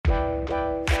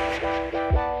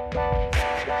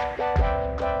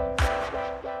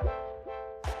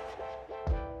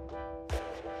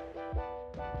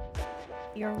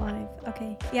are live.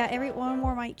 Okay. Yeah, one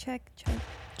more mic check. Sounds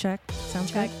Check. good. Sound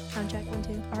check. 1,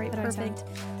 2. All right, That perfect.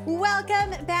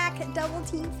 Welcome back, Double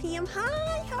Team fam.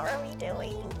 Hi, how are we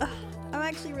doing? I'm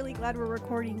actually really glad we're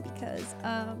recording because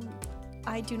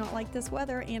I do not like this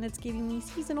weather and it's giving me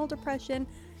seasonal depression.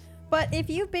 But if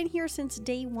you've been here since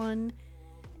day one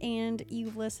and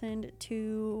you've listened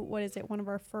to, one of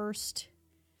our first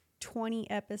 20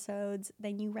 episodes,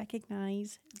 then you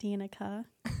recognize Danica.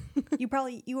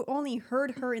 You only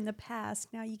heard her in the past.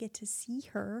 Now you get to see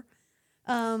her.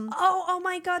 Oh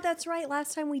my God, that's right.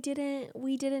 Last time we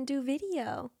didn't do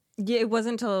video. Yeah, it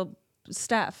wasn't until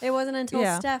Steph. It wasn't until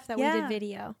Steph that we Yeah. did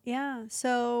video. Yeah.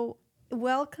 So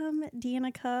welcome,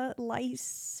 Danica,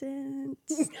 licensed.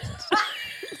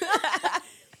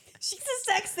 She's a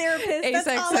sex therapist. That's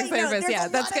all I know. therapist. There's Yeah, a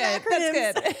that's lot of good.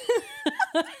 That's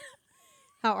acronyms. good.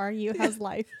 How are you? How's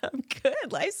life? I'm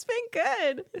good. Life's been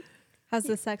good. How's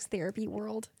the sex therapy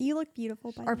world? You look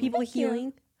beautiful. By Are the way. people Thank you.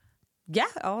 healing? Yeah,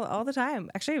 all the time.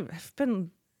 Actually, I've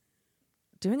been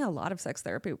doing a lot of sex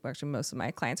therapy. Actually, most of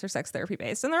my clients are sex therapy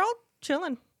based, and they're all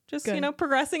chilling, just Good.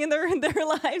 progressing in their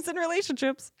lives and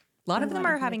relationships. A lot of them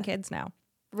are having kids now.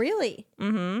 Really?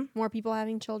 Mm-hmm. More people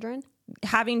having children?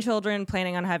 Having children,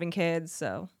 planning on having kids.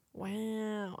 So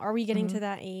Wow. Are we getting to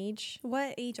that age?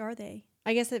 What age are they?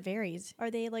 I guess it varies.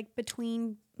 Are they like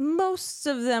between? most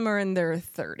of them are in their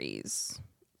 30s.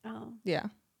 Oh, Yeah.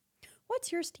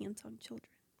 what's your stance on children?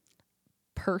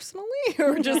 Personally,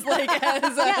 or just like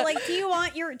as a, Yeah, like do you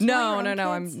want your? do you want your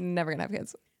no. own kids? I'm never gonna have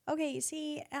kids. Okay,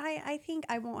 see, I think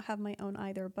I won't have my own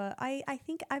either, but I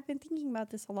think I've been thinking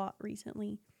about this a lot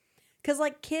recently. Because,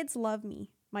 like, kids love me.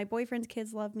 My boyfriend's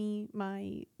kids love me.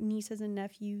 My nieces and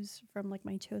nephews from, like,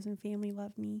 my chosen family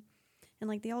love me. And,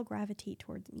 like, they all gravitate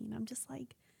towards me. And I'm just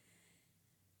like,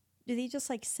 do they just,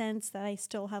 like, sense that I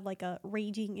still have, like, a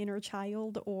raging inner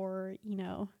child or, you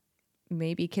know?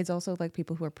 Maybe kids also like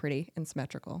people who are pretty and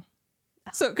symmetrical.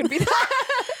 So it could be that.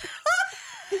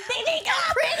 They think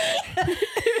I'm pretty!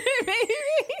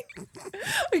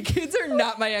 Maybe. Kids are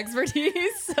not my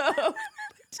expertise, so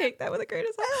take that with a grain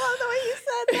of salt. I love the way you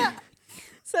said that.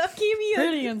 So give me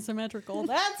pretty and symmetrical.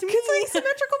 That's me. Because like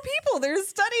symmetrical people, there's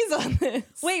studies on this.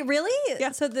 Wait, really?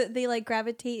 Yeah. So they like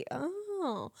gravitate.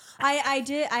 Oh,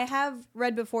 I have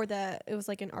read before that it was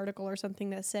like an article or something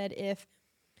that said if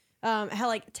how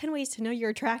like 10 ways to know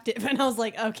you're attractive, and I was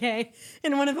like, okay.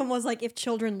 And one of them was like if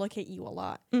children look at you a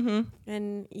lot,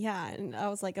 and yeah, and I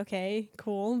was like, okay,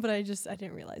 cool, but I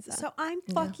didn't realize that. So I'm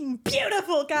fucking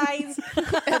beautiful, guys.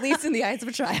 At least in the eyes of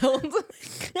a child.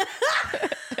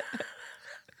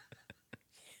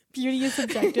 Beauty is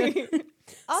subjective.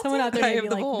 Someone out there Eye may of be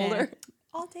the like, beholder.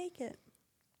 nah. I'll take it.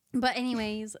 But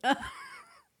anyways,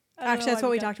 Actually, that's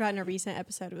what we talked about in a recent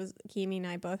episode. Was Kimi and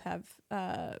I both have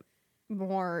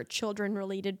more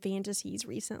children-related fantasies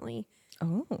recently.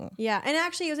 Oh. Yeah, and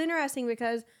actually, it was interesting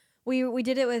because we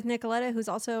did it with Nicoletta, who's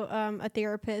also a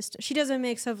therapist. She does a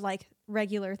mix of like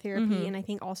regular therapy and I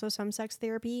think also some sex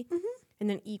therapy, and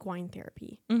then equine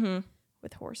therapy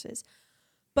with horses.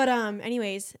 But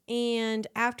anyways, and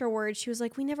afterwards, she was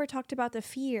like, we never talked about the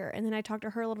fear. And then I talked to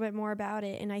her a little bit more about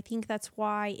it. And I think that's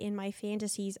why in my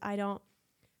fantasies, I don't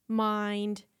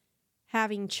mind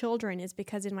having children, is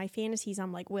because in my fantasies,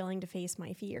 I'm like willing to face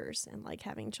my fears. And like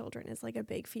having children is like a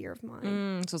big fear of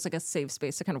mine. So it's like a safe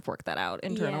space to kind of work that out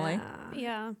internally.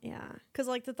 Yeah. Yeah. Because,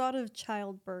 like, the thought of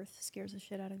childbirth scares the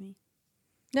shit out of me.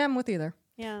 Yeah, I'm with you there.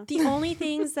 Yeah. The only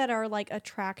things that are like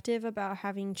attractive about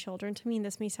having children to me, and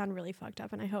this may sound really fucked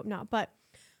up and I hope not, but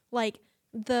like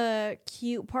the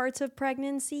cute parts of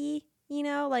pregnancy, you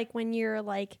know, like when you're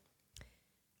like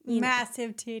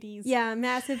Massive titties. yeah,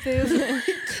 massive boobs,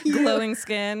 Glowing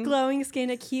skin. glowing skin,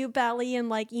 a cute belly, and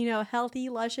like, you know, healthy,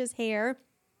 luscious hair.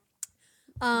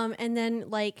 And then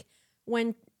like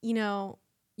when, you know,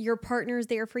 your partner's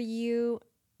there for you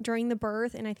during the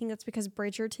birth, and I think that's because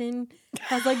Bridgerton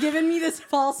has like given me this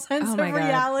false sense Oh of my God.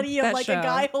 reality of That like show. a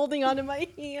guy holding onto my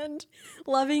hand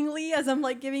lovingly as I'm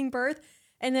like giving birth.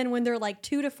 And then when they're like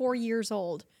 2 to 4 years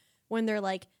old, when they're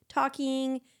like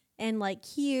talking and like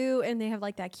cute and they have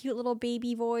like that cute little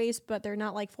baby voice, but they're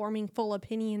not like forming full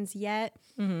opinions yet.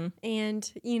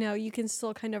 And, you know, you can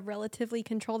still kind of relatively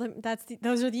control them.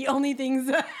 Those are the only things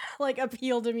that like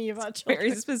appeal to me about children.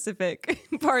 Very specific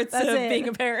parts That's of it. being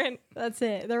a parent. That's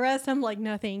it. The rest, I'm like,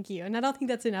 no, thank you. And I don't think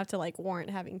that's enough to like warrant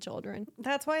having children.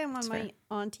 That's why I'm on my fair.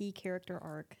 auntie character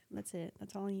arc. That's it.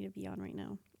 That's all I need to be on right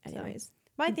now. Anyways.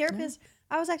 My therapist,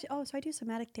 I was actually, so I do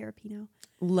somatic therapy now.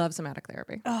 Love somatic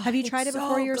therapy. Have you tried it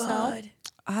before yourself?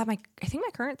 I think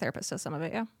my current therapist does some of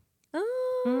it, yeah.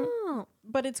 Oh.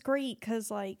 But it's great because,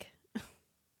 like,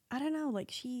 I don't know, like,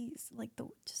 she's, like, the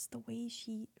way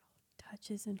she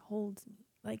touches and holds me.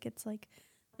 Like it's like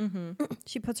Mm-hmm.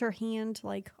 she puts her hand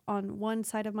like on one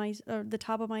side of my or the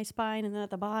top of my spine and then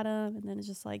at the bottom, and then it's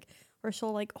just like, or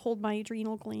she'll like hold my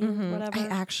adrenal gland, whatever. I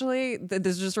actually,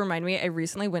 this just reminded me, I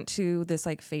recently went to this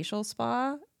like facial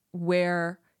spa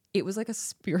where it was like a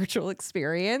spiritual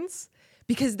experience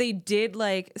because they did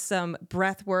like some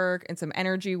breath work and some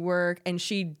energy work, and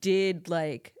she did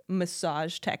like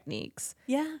massage techniques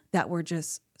Yeah. that were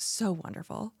just so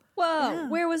wonderful. Whoa, Yeah.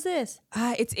 where was this?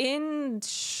 It's in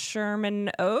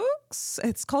Sherman Oaks.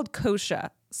 It's called Kosha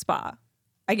Spa.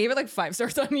 I gave it like 5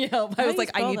 stars on Yelp. How I do was you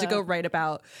like, I spell need to that? go write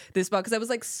about this spa because I was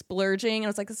like splurging. And I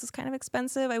was like, this is kind of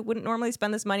expensive. I wouldn't normally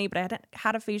spend this money, but I hadn't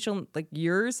had a facial in like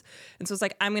years. And so it's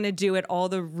like, I'm going to do it. All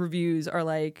the reviews are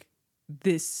like,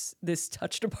 this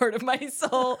touched a part of my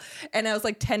soul. And I was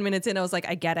like 10 minutes in, I was like,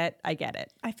 I get it. I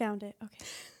found it.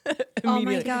 Okay. Oh my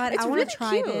Immediately. god, It's I want really to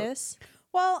try cute. this.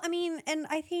 Well, I mean, and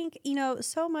I think,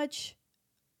 so much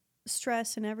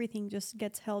stress and everything just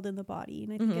gets held in the body.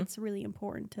 And I think it's really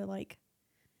important to like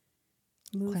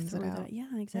move Cleanse it through out. that. Yeah,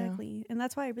 exactly. And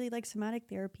that's why I really like somatic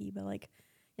therapy. But like,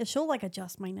 yeah, she'll like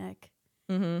adjust my neck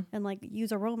Mm-hmm. and like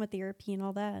use aromatherapy and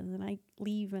all that. And then I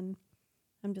leave and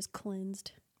I'm just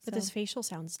cleansed. But So- this facial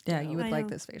sounds Yeah, dope. you would I like know.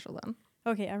 this facial then.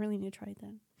 Okay, I really need to try it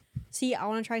then. See, I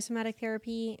want to try somatic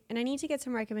therapy and I need to get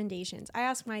some recommendations. I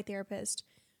asked my therapist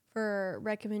for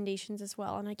recommendations as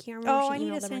well, and I can't remember. Oh, if I she need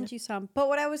to emailed them or send not. you some. But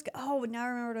what I was, now I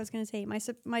remember what I was going to say.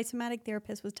 My somatic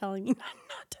therapist was telling me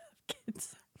not to have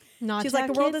kids. Not She's to like,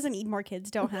 have the world kids? doesn't need more kids.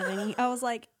 Don't have any. I was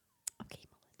like, okay,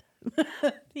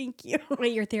 Melinda. Thank you.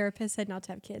 Wait, your therapist said not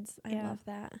to have kids. I Yeah. love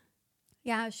that.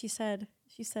 Yeah, she said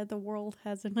the world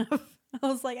has enough. I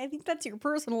was like, I think that's your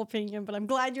personal opinion, but I'm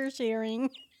glad you're sharing.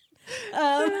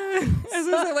 I was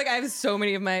gonna say, like, I have so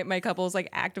many of my couples like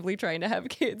actively trying to have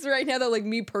kids right now that like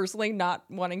me personally not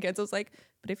wanting kids. I was like,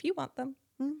 but if you want them,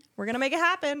 we're gonna make it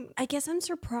happen. I guess I'm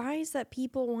surprised that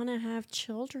people want to have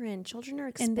children. Children are In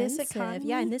expensive. this Yeah, in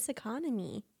economy? this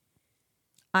economy.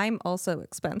 I'm also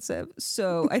expensive,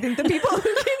 so I think the people who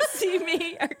can see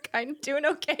me are kind of doing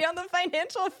okay on the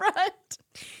financial front.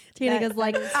 Danica's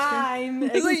like, I'm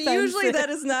It's like, usually expensive. that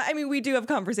is not. I mean, we do have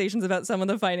conversations about some of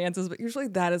the finances, but usually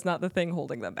that is not the thing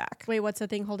holding them back. Wait, what's the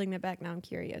thing holding them back? Now I'm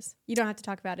curious. You don't have to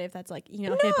talk about it if that's like,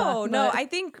 No, HIPAA, no. but-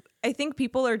 I think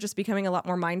people are just becoming a lot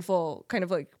more mindful, kind of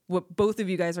like what both of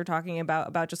you guys are talking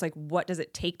about just like what does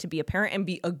it take to be a parent and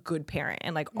be a good parent,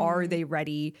 and like are they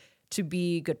ready to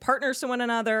be good partners to one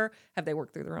another? Have they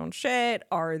worked through their own shit?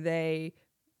 Are they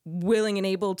willing and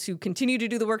able to continue to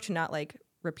do the work to not like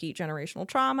repeat generational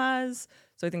traumas?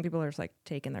 So I think people are just like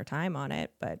taking their time on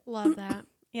it, but love that.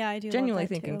 Yeah, I do. love genuinely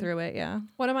that thinking too. through it. Yeah.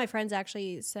 One of my friends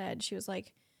actually said, she was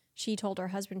like, she told her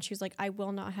husband, she was like, I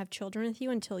will not have children with you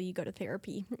until you go to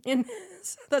therapy. And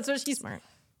so that's what she's Smart.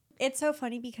 It's so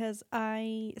funny because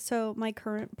my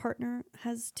current partner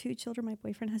has 2 children. My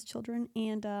boyfriend has children,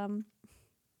 and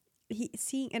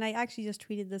and I actually just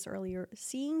tweeted this earlier.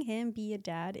 Seeing him be a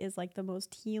dad is like the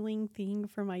most healing thing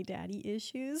for my daddy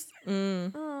issues.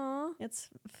 Aw. It's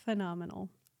phenomenal.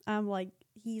 I'm like,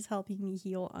 he's helping me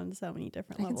heal on so many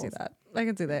different I can levels. see that. I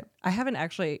can see that.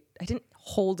 I didn't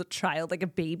hold a child like a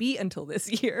baby until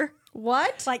this year.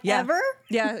 What? Like Yeah. ever?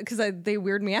 Yeah, because they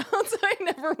weird me out, so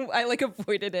I like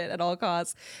avoided it at all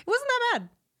costs. It wasn't that bad.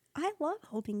 I love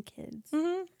holding kids.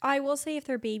 I will say if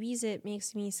they're babies, it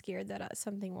makes me scared that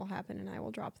something will happen and I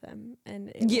will drop them. And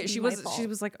it Yeah, will be she my was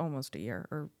fault. like almost a year,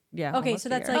 or yeah. Okay, almost so a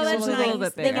that's year. like Oh, a that's little,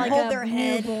 nice. bit They can bigger. hold their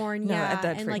head. newborn, No, yeah, that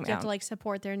and freaked like me you have to out. like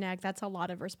support their neck. That's a lot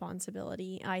of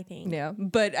responsibility, I think. Yeah,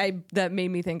 but that made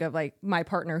me think of like my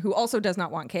partner who also does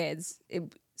not want kids.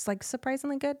 It's like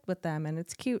surprisingly good with them, and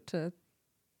it's cute to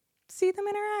see them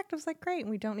interact. I was like, great,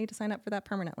 we don't need to sign up for that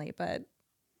permanently, but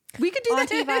we could do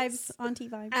Auntie that. vibes. Auntie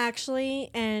vibes. Actually,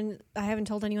 and I haven't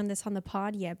told anyone this on the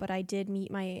pod yet, but I did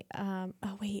meet my oh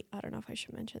wait, I don't know if I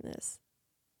should mention this.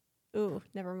 Ooh,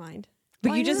 never mind.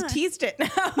 But Why you just not? teased it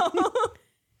now.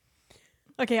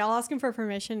 Okay, I'll ask him for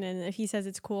permission, and if he says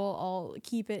it's cool, I'll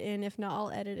keep it in. If not,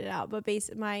 I'll edit it out. But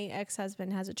my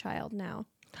ex-husband has a child now,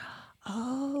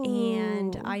 Oh,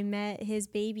 and I met his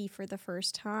baby for the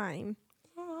first time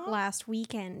last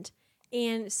weekend.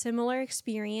 And similar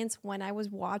experience when I was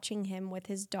watching him with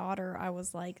his daughter. I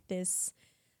was like,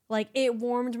 it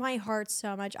warmed my heart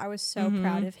so much. I was so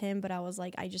proud of him, but I was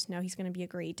like, I just know he's going to be a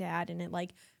great dad. And it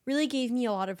like really gave me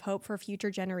a lot of hope for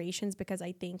future generations, because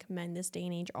I think men this day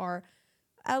and age are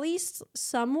at least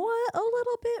somewhat a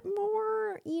little bit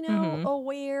more,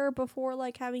 aware before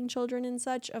like having children and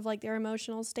such of like their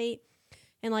emotional state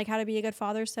and like how to be a good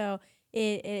father. So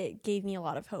it gave me a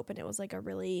lot of hope, and it was like a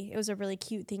really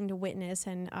cute thing to witness,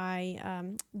 and I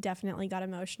definitely got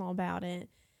emotional about it.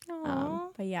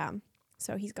 But yeah,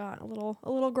 so he's got a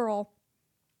little girl.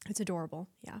 It's adorable.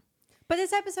 Yeah. But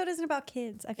this episode isn't about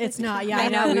kids. I feel It's like not. we Yeah, I I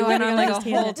know, know. we went on like a whole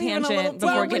We went a little tangent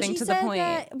before When getting she to the said point.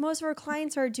 that most of our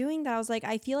clients are doing that, I was like,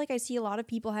 I feel like I see a lot of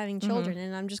people having children,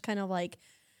 and I'm just kind of like,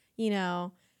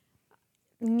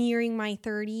 nearing my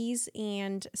 30s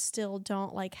and still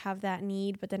don't like have that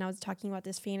need. But then I was talking about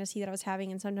this fantasy that I was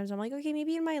having, and sometimes I'm like, okay,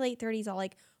 maybe in my late 30s I'll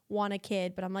like want a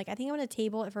kid, but I'm like, I think I'm gonna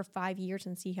table it for 5 years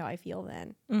and see how I feel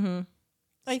then. Mm-hmm.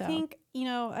 I So. think,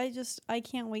 I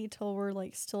can't wait till we're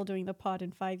like still doing the pod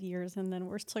in 5 years, and then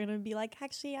we're still gonna be like,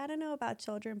 actually, I don't know about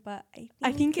children, but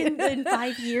I think in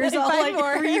 5 years In I'll 5 like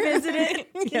more. revisit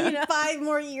it. in 5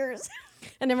 more years.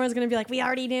 And everyone's gonna be like, we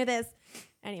already knew this.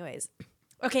 Anyways.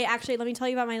 Okay, actually, let me tell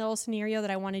you about my little scenario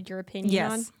that I wanted your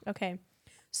opinion on. Okay.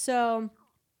 So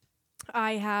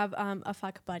I have a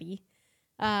fuck buddy.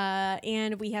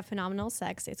 And we have phenomenal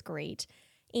sex. It's great.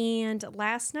 And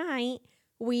last night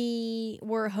we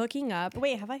were hooking up.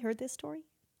 Wait, have I heard this story?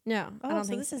 No, I don't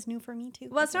think this so. is new for me too.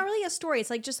 Well, it's not really a story. It's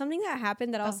like just something that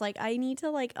happened that I was like, I need to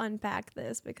like unpack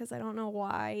this because I don't know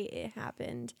why it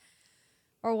happened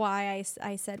or why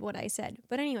I said what I said.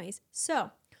 But anyways,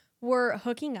 so we're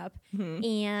hooking up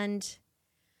and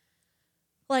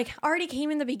like already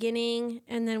came in the beginning,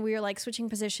 and then we were like switching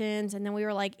positions, and then we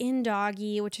were like in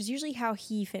doggy, which is usually how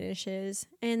he finishes.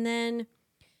 And then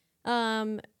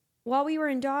while we were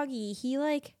in doggy, he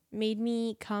like made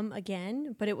me come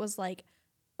again, but it was like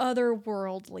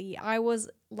otherworldly. I was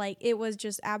like, it was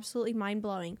just absolutely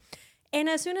mind-blowing. And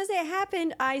as soon as it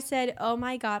happened, I said, oh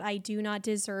my God, I do not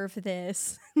deserve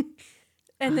this.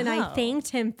 And then I thanked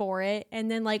him for it. And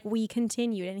then like we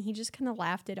continued, and he just kind of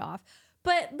laughed it off.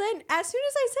 But then as soon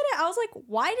as I said it, I was like,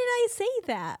 why did I say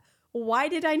that? Why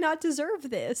did I not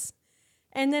deserve this?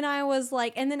 And then I was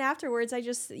like, and then afterwards, I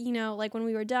just, like when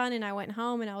we were done and I went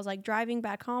home and I was like driving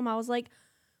back home, I was like,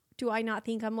 do I not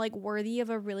think I'm like worthy of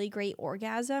a really great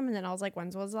orgasm? And then I was like, when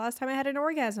was the last time I had an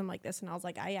orgasm like this? And I was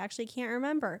like, I actually can't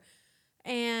remember.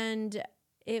 And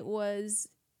it was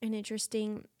an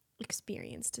interesting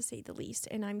experience to say the least.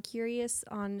 And I'm curious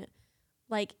on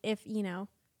like if,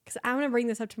 because I'm going to bring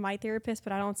this up to my therapist,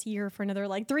 but I don't see her for another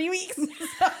like 3 weeks.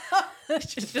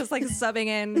 She's just like subbing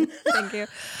in. Thank you.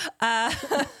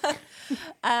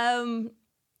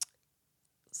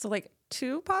 So like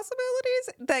two possibilities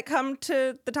that come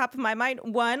to the top of my mind.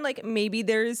 One, like maybe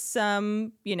there's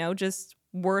some, just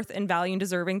worth and value and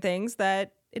deserving things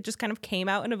that it just kind of came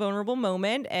out in a vulnerable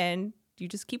moment and you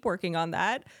just keep working on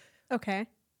that. Okay.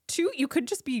 Two, you could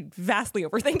just be vastly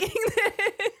overthinking this.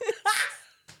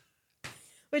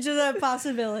 Which is a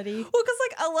possibility. Well, because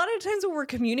like a lot of times when we're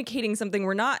communicating something,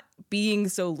 we're not being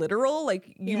so literal.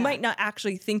 Like you might not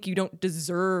actually think you don't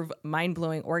deserve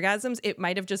mind-blowing orgasms. It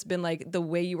might have just been like the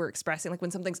way you were expressing, like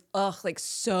when something's like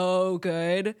so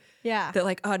good. Yeah. That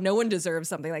like, oh, no one deserves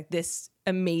something like this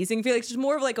amazing feeling. It's just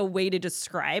more of like a way to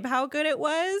describe how good it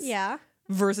was. Yeah.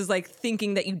 Versus like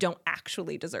thinking that you don't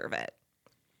actually deserve it.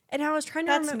 And I was trying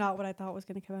to That's remember. not what I thought was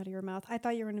going to come out of your mouth. I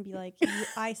thought you were going to be like,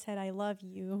 I said I love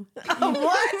you.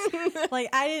 What? Like,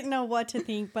 I didn't know what to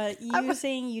think, but you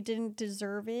saying you didn't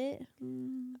deserve it.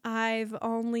 I've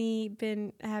only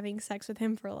been having sex with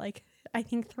him for like, I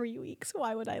think 3 weeks.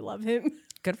 Why would I love him?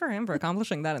 Good for him for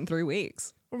accomplishing that in 3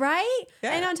 weeks. Right?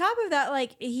 Yeah. And on top of that,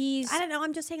 like he's... I don't know.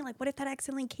 I'm just saying, like, what if that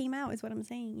accidentally came out is what I'm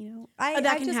saying,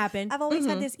 that can happen. I've always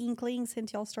had this inkling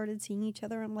since y'all started seeing each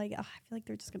other. I'm like, I feel like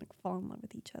they're just going to fall in love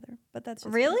with each other. But that's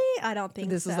just Really? I don't think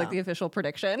This so. is like the official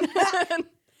prediction.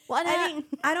 Well,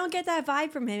 I don't get that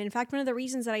vibe from him. In fact, one of the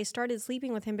reasons that I started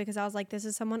sleeping with him because I was like, this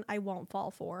is someone I won't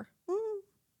fall for.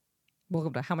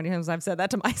 Welcome to how many times I've said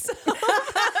that to myself.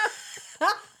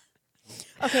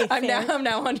 Okay, I'm fair.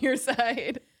 now on your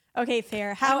side. Okay,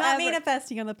 fair. I'm However, not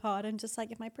manifesting on the pod. I'm just like,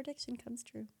 if my prediction comes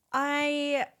true.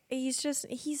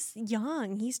 he's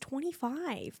young. He's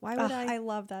 25. Why would I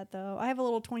love that, though. I have a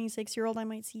little 26-year-old I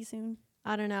might see soon.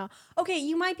 I don't know. Okay,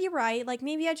 you might be right. Like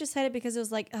maybe I just said it because it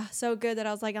was like so good that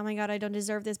I was like, oh my God, I don't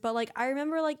deserve this. But like I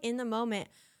remember like in the moment,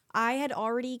 I had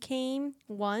already came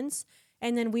once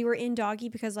and then we were in doggy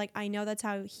because like I know that's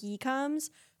how he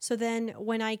comes. So then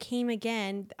when I came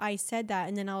again, I said that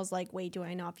and then I was like, wait, do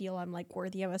I not feel I'm like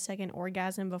worthy of a second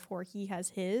orgasm before he has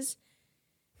his?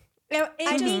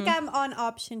 I think I'm on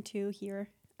option 2 here.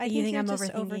 I You think think you're I'm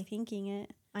just overthinking? overthinking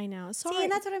it. I know. Sorry. See,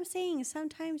 and that's what I'm saying.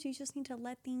 Sometimes you just need to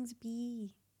let things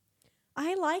be.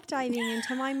 I like diving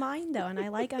into my mind though, and I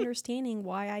like understanding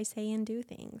why I say and do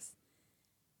things.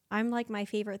 I'm like my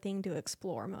favorite thing to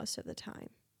explore most of the time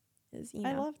is,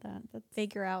 I love that.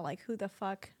 figure out like who the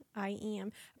fuck I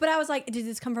am. But I was like, did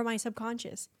this come from my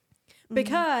subconscious?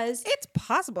 Because It's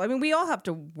possible. I mean, we all have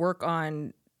to work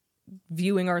on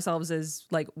viewing ourselves as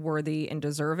like worthy and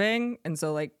deserving. And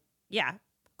so like, yeah,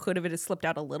 could have it slipped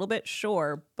out a little bit?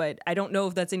 Sure. But I don't know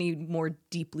if that's any more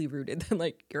deeply rooted than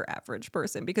like your average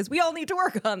person, because we all need to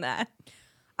work on that.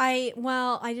 I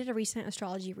did a recent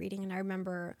astrology reading, and I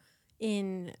remember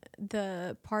in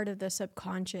the part of the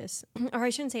subconscious, or I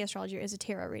shouldn't say astrology, it was a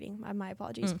tarot reading. My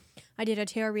apologies. I did a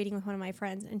tarot reading with one of my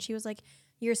friends, and she was like,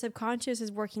 your subconscious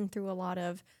is working through a lot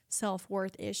of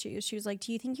self-worth issues. She was like,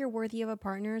 do you think you're worthy of a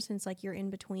partner since like you're in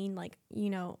between like, you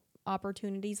know,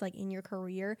 opportunities like in your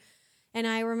career? And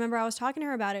I remember I was talking to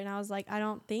her about it, and I was like, I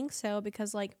don't think so,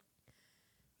 because like,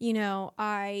 you know,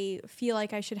 I feel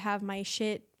like I should have my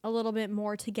shit a little bit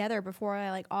more together before I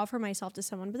like offer myself to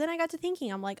someone. But then I got to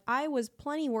thinking, I'm like, I was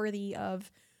plenty worthy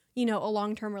of, you know, a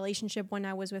long-term relationship when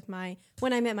I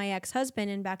met my ex-husband.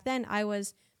 And back then I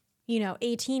was, you know,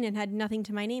 18 and had nothing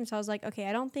to my name. So I was like, okay,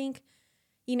 I don't think,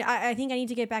 you know, I think I need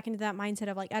to get back into that mindset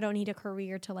of like, I don't need a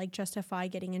career to like justify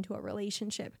getting into a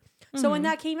relationship. So when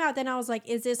that came out, then I was like,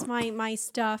 is this my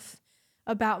stuff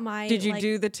about my... Did you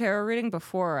do the tarot reading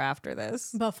before or after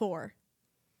this? Before.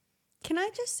 Can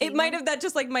I just say It might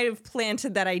have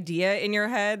planted that idea in your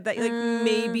head that like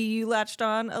maybe you latched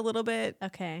on a little bit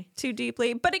too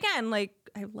deeply. But again, like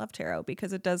I love tarot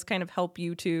because it does kind of help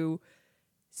you to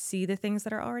see the things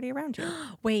that are already around you.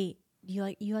 Wait, you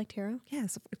like tarot?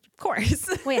 Yes, of course.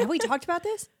 Wait, have we talked about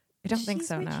this? I don't think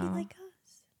so. No. Like us.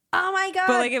 Oh my god!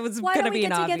 But like it was going to be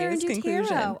an obvious conclusion.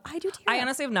 Tarot? I do tarot. I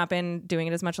honestly have not been doing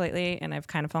it as much lately, and I've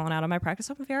kind of fallen out of my practice.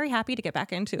 So I'm very happy to get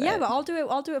back into it. Yeah, but I'll do it.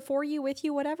 I'll do it for you, with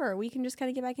you, whatever. We can just kind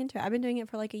of get back into it. I've been doing it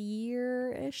for like a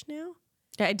year-ish now.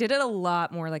 Yeah, I did it a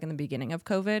lot more like in the beginning of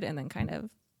COVID, and then kind of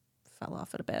fell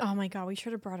off it a bit. Oh my god, we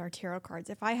should have brought our tarot cards.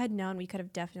 If I had known, we could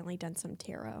have definitely done some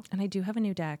tarot. And I do have a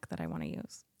new deck that I want to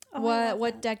use. Oh,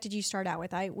 what deck did you start out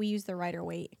with? We used the Rider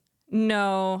Waite.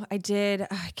 No, I did.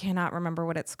 I cannot remember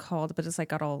what it's called, but it's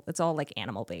like it's all like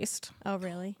animal based. Oh,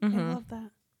 really? I love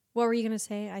that. What were you gonna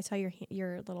say? I saw your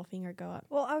little finger go up.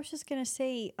 Well, I was just gonna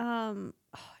say, that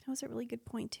was a really good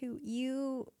point too.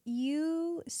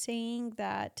 You saying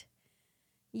that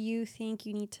you think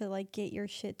you need to like get your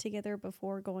shit together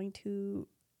before getting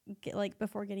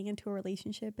into a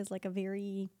relationship is like a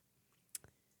very,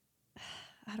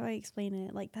 how do I explain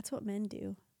it? Like that's what men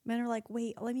do. Men are like,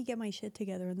 wait, let me get my shit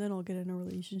together and then I'll get in a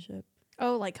relationship.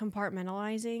 Oh, like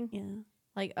compartmentalizing? Yeah.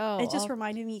 Like, oh. It just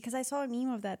reminded me, because I saw a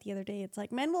meme of that the other day. It's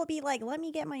like, men will be like, let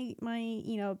me get my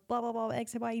you know, blah, blah, blah,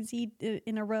 X, Y, and Z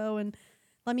in a row, and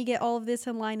let me get all of this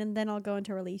in line, and then I'll go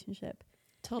into a relationship.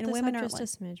 And women are just a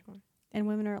smidge more. And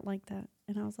women aren't like that.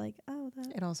 And I was like, oh,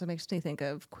 that. It also makes me think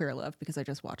of Queer Love because I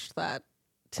just watched that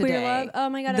today. Queer Love? Oh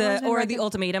my God. The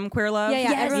Ultimatum Queer Love. Yeah,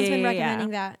 Yes. everyone's been Yeah. recommending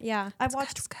that. Yeah. I've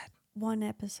watched one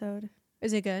episode.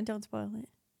 Is it good? Don't spoil it.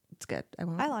 It's good.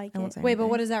 I like won't it. say Wait, but anything.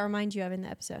 what does that remind you of in the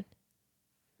episode?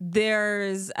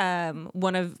 There's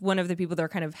one of the people that are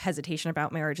kind of hesitation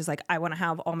about marriage is like, I want to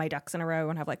have all my ducks in a row. I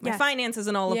want to have like my finances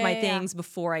and all of my things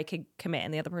before I could commit.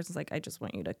 And the other person's like, I just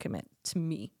want you to commit to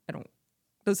me.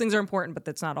 Those things are important, but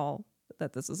that's not all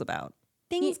that this is about.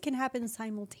 Things can happen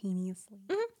simultaneously.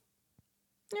 Mm-hmm.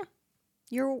 Yeah.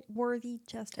 You're worthy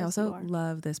just I as you also are.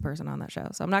 love this person on that show.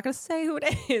 So I'm not going to say who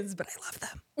it is, but I love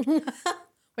them.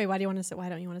 Wait, why don't you want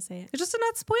to say it? It's just to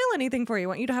not spoil anything for you. I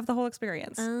want you to have the whole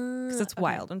experience. Because it's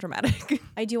wild and dramatic.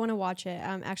 I do want to watch it.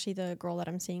 Actually, the girl that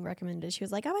I'm seeing recommended it. She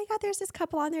was like, oh my God, there's this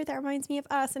couple on there that reminds me of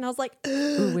us. And I was like,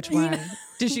 Ooh, which one?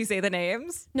 Did she say the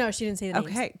names? No, she didn't say the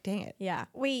names. Okay, dang it. Yeah.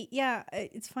 Wait, yeah,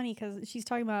 it's funny because she's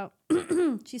talking about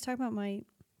my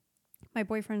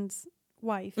boyfriend's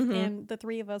wife, and the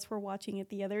three of us were watching it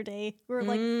the other day. We were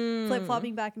like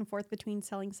flip-flopping back and forth between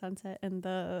Selling Sunset and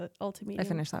the Ultimatum. I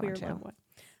finished that one Queer too. Love one.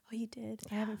 Oh, you did?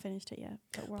 I haven't finished it yet.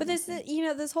 But this,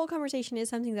 this whole conversation is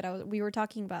something that we were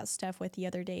talking about Steph with the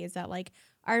other day. Is that like,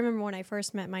 I remember when I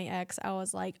first met my ex, I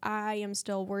was like, I am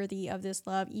still worthy of this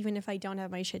love, even if I don't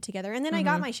have my shit together. And then I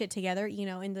got my shit together,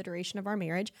 in the duration of our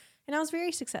marriage, and I was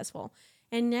very successful.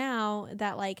 And now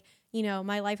that like,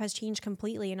 my life has changed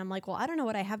completely, and I'm like, well, I don't know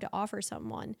what I have to offer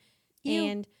someone.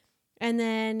 And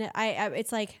then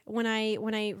it's like when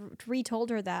I retold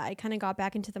her that, I kind of got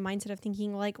back into the mindset of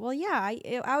thinking like, well, yeah,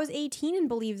 I was 18 and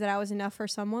believed that I was enough for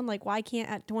someone. Like, why can't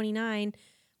at 29,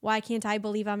 why can't I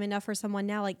believe I'm enough for someone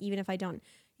now? Like, even if I don't,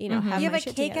 have you my have a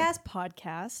shit kick-ass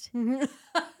podcast.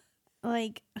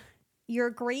 Like, you're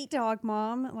a great dog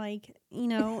mom, like,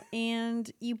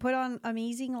 and you put on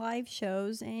amazing live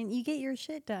shows and you get your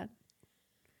shit done.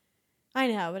 I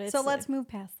know, but it's so let's move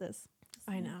past this.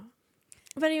 I know.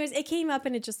 But anyways, it came up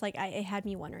and it just like, it had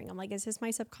me wondering. I'm like, is this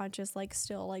my subconscious like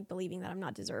still like believing that I'm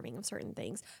not deserving of certain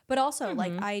things? But also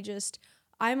like,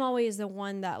 I'm always the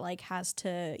one that like has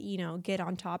to, you know, get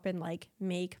on top and like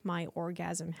make my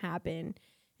orgasm happen.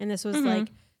 And this was like,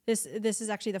 this is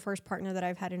actually the first partner that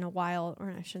I've had in a while,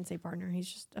 or I shouldn't say partner.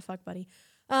 He's just a fuck buddy.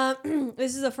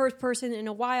 This is the first person in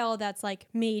a while that's like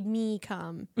made me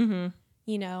come,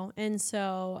 you know? And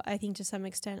so I think to some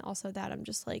extent also that I'm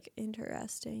just like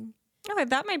interesting. Okay,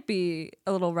 that might be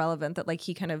a little relevant, that like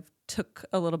he kind of took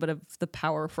a little bit of the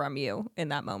power from you in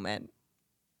that moment,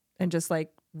 and just like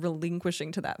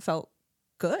relinquishing to that felt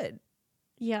good.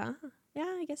 Yeah.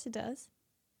 Yeah, I guess it does.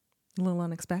 A little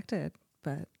unexpected,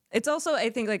 but it's also, I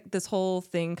think like this whole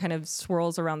thing kind of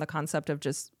swirls around the concept of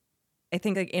just, I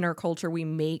think like in our culture, we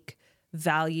make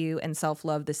value and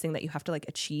self-love this thing that you have to like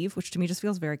achieve, which to me just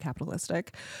feels very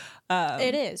capitalistic.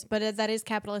 It is, but that is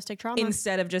capitalistic trauma.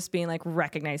 Instead of just being like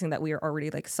recognizing that we are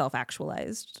already like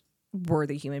self-actualized,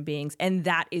 worthy human beings. And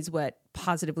that is what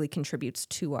positively contributes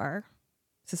to our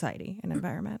society and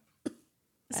environment.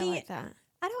 I like that.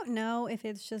 I don't know if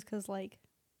it's just because, like,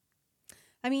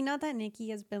 I mean, not that Nikki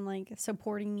has been like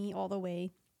supporting me all the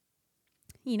way,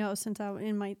 you know, since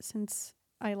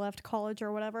I left college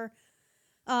or whatever.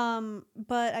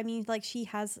 But I mean, like, she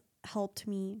has helped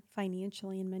me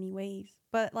financially in many ways.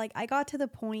 But like, I got to the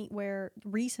point where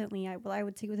recently, I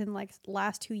would say within like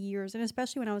last 2 years, and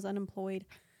especially when I was unemployed,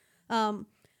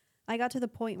 I got to the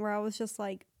point where I was just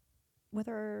like,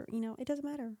 whether, you know, it doesn't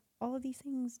matter. All of these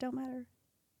things don't matter.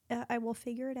 I will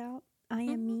figure it out. I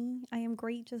am me. I am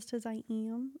great just as I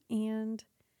am. And,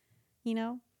 you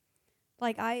know,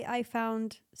 like I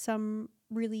found some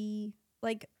really,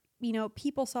 like, you know,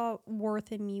 people saw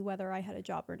worth in me whether I had a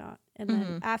job or not. And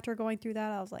then after going through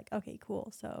that, I was like, okay,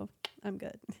 cool. So I'm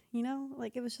good. You know,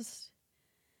 like it was just,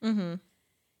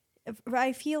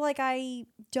 I feel like I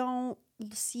don't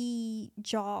see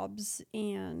jobs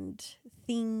and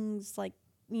things like,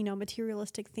 you know,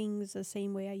 materialistic things the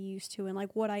same way I used to, and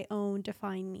like what I own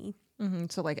define me.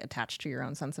 So like attached to your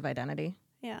own sense of identity.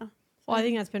 Yeah. Well, I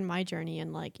think that's been my journey,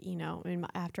 and like, you know,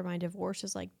 after my divorce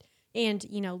is like, and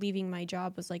you know, leaving my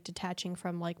job was like detaching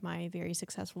from like my very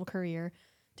successful career,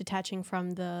 detaching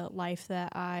from the life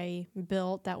that I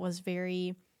built that was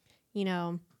very, you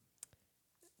know,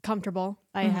 comfortable.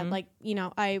 I had like, you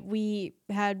know, we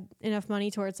had enough money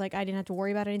towards like I didn't have to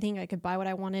worry about anything. I could buy what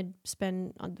I wanted,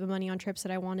 spend the money on trips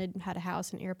that I wanted, had a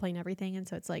house, an airplane, everything. And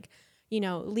so it's like, you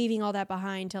know, leaving all that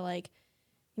behind to like,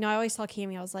 you know, I always tell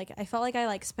Cami, I was like, I felt like I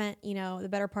like spent, you know, the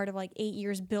better part of like 8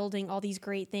 years building all these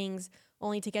great things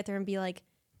only to get there and be like,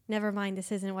 never mind,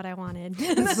 this isn't what I wanted.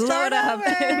 Slow it up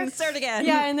and start again.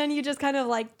 Yeah, and then you just kind of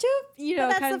like, you know, But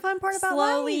that's kind the of fun part about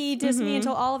slowly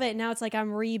dismantle all of it. Now it's like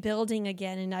I'm rebuilding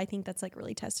again, and I think that's like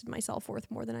really tested my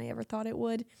self-worth more than I ever thought it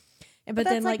would. But that's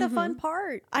then like the fun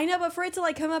part. I know, but for it to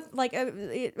like come up like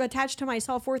attached to my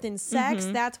self-worth in sex,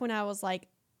 that's when I was like,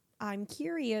 I'm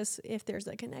curious if there's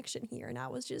a connection here, and I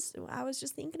was just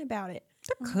thinking about it.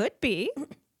 There could be.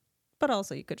 But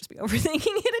also you could just be overthinking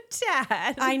it a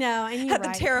tad. I know, and you're Had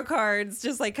right. the tarot cards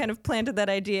just like kind of planted that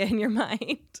idea in your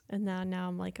mind. And now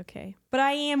I'm like, okay. But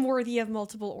I am worthy of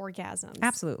multiple orgasms.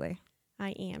 Absolutely.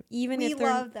 I am. Even We if they're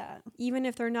love that. even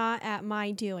if they're not at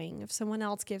my doing. If someone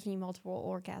else gives me multiple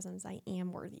orgasms, I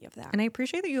am worthy of that. And I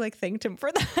appreciate that you like thanked him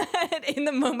for that. In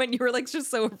the moment you were like just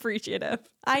so appreciative.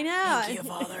 I know. Thank you,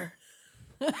 Father.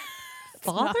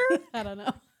 Father? I don't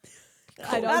know.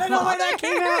 I I don't know why that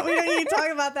came out. We don't need to talk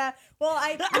about that. Well,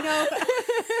 you know,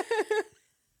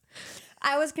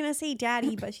 I was gonna say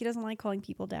daddy, but she doesn't like calling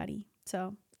people daddy.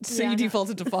 So you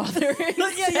defaulted to father.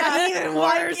 yeah, even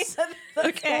worse.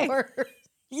 Okay.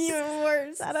 Even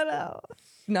worse. I don't know.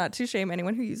 Not to shame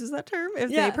anyone who uses that term if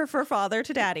Yeah. they prefer father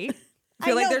to daddy. I I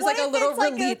feel like know. there's What like a if little it's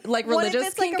like like what if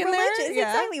religious it's like kink a in there. religious?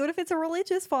 Exactly. What if it's a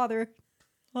religious father?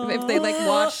 If they like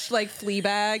watch like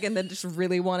Fleabag and then just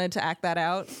really wanted to act that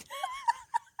out.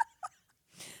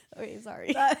 Okay,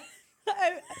 sorry.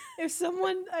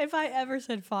 If I ever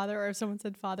said father, or if someone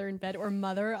said father in bed, or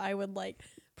mother, I would like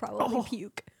probably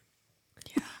puke.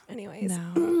 Yeah. Anyways.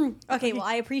 No. Okay, well,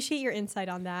 I appreciate your insight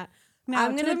on that. Now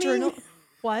I'm to gonna the journal. main-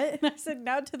 What? I said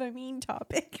now to the main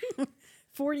topic.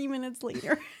 40 minutes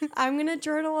later. I'm gonna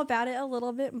journal about it a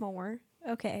little bit more.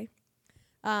 Okay.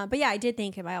 But yeah, I did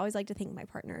thank him. I always like to thank my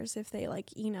partners if they like,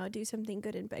 you know, do something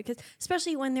good in bed, because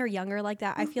especially when they're younger like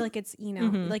that, I feel like it's, you know,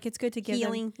 like it's good to give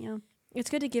Healing. them, it's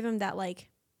good to give them that like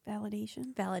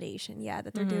Validation. yeah,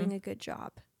 that they're doing a good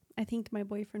job. I thanked my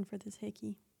boyfriend for this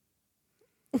hickey.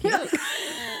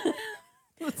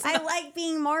 I like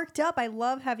being marked up. I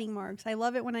love having marks. I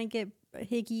love it when I get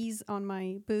hickeys on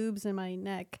my boobs and my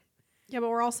neck. Yeah, but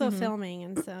we're also filming,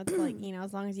 and so it's like, you know,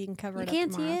 as long as you can cover You it up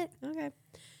can't see tomorrow. it. Okay.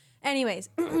 Anyways,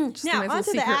 Just a now nice on to little the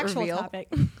secret actual reveal.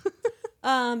 topic.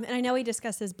 And I know we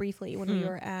discussed this briefly when we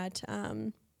were at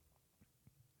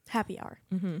happy hour.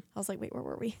 I was like, wait, where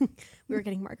were we? We were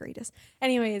getting margaritas.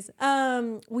 Anyways,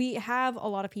 we have a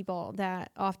lot of people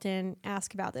that often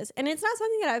ask about this, and it's not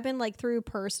something that I've been like through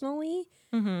personally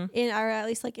or at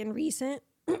least like in recent,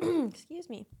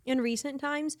 in recent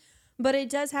times, but it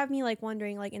does have me like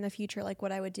wondering like in the future, like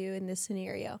what I would do in this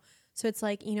scenario. So it's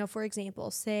like, you know, for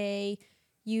example, say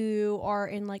you are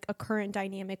in like a current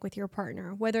dynamic with your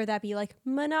partner, whether that be like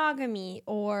monogamy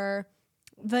or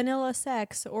vanilla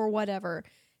sex or whatever.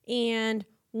 And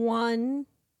one,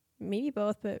 maybe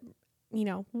both, but you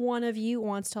know, one of you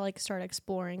wants to like start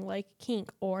exploring like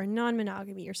kink or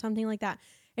non-monogamy or something like that.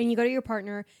 And you go to your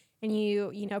partner and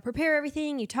you know, prepare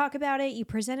everything, you talk about it, you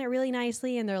present it really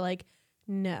nicely, and they're like,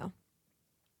 no.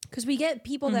 Because we get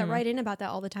people that write in about that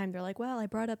all the time. They're like, well, I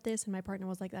brought up this and my partner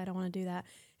was like, I don't want to do that.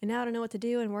 And now I don't know what to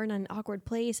do. And we're in an awkward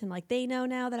place. And like, they know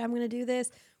now that I'm going to do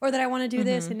this or that I want to do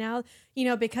this. And now, you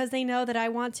know, because they know that I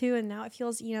want to, and now it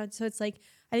feels, you know, so it's like,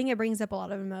 I think it brings up a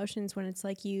lot of emotions when it's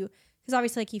like you, because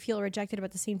obviously like you feel rejected, but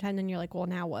at the same time, then you're like, well,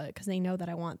 now what? Because they know that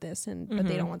I want this and, but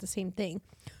they don't want the same thing.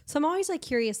 So I'm always like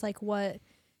curious, like what,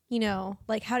 you know,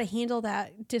 like how to handle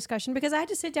that discussion, because I had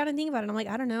to sit down and think about it. I'm like,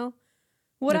 I don't know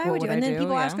what Like, I would do. And then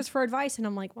people yeah. ask us for advice and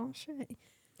I'm like, well, shit.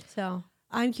 So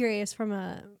I'm curious from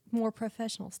a more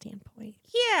professional standpoint.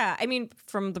 Yeah, I mean,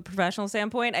 from the professional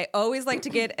standpoint, I always like to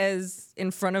get as in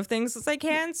front of things as I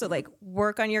can. So, like,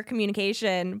 work on your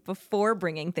communication before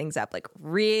bringing things up. Like,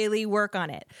 really work on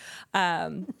it.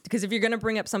 Because if you're going to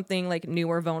bring up something, like, new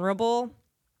or vulnerable,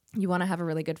 you want to have a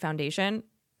really good foundation.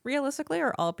 Realistically,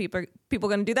 are all people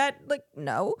going to do that? Like,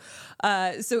 no.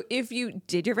 So, if you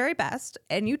did your very best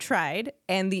and you tried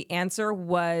and the answer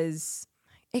was...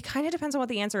 It kind of depends on what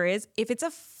the answer is. If it's a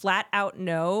flat out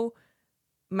no,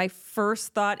 my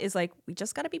first thought is like, we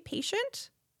just got to be patient.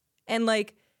 And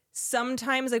like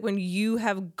sometimes like when you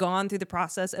have gone through the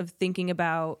process of thinking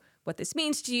about what this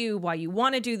means to you, why you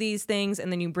want to do these things,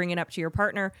 and then you bring it up to your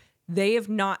partner, they have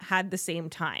not had the same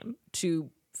time to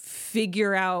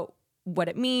figure out what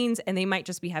it means. And they might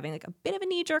just be having like a bit of a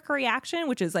knee-jerk reaction,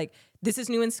 which is like, this is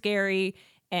new and scary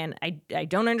and I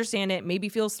don't understand it. Maybe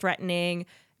feels threatening.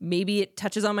 Maybe it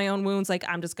touches on my own wounds. Like,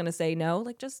 I'm just going to say no.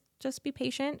 Like, just be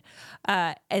patient.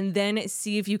 And then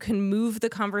see if you can move the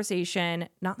conversation,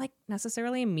 not like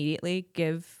necessarily immediately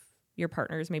give your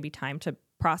partners maybe time to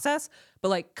process, but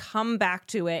like come back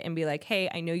to it and be like, hey,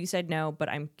 I know you said no, but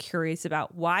I'm curious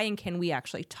about why, and can we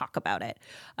actually talk about it?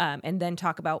 And then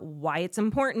talk about why it's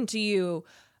important to you.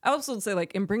 I also would say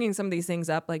like in bringing some of these things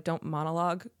up, like don't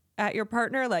monologue at your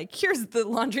partner, like here's the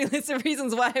laundry list of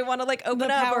reasons why I want to like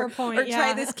open up or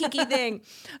try this kinky thing.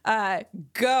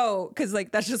 Go, because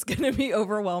like that's just gonna be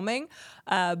overwhelming.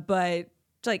 But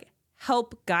like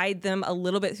help guide them a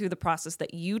little bit through the process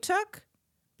that you took,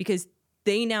 because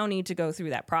they now need to go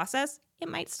through that process. It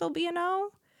might still be a no.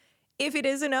 If it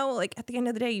is a no, like at the end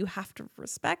of the day, you have to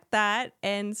respect that.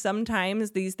 And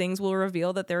sometimes these things will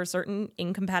reveal that there are certain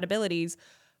incompatibilities.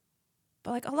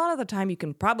 But like a lot of the time you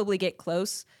can probably get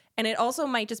close. And it also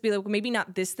might just be like, maybe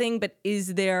not this thing, but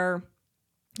is there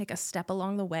like a step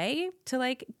along the way to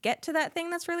like get to that thing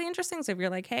that's really interesting? So if you're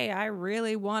like, hey, I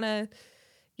really want to,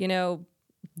 you know,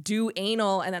 do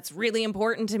anal and that's really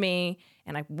important to me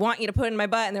and I want you to put it in my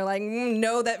butt, and they're like,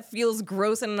 no, that feels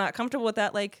gross and I'm not comfortable with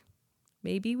that. Like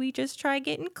maybe we just try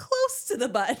getting close to the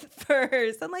butt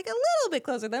first and like a little bit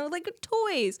closer, then like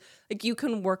toys. Like you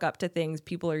can work up to things.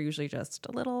 People are usually just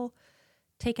a little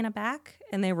taken aback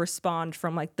and they respond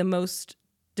from like the most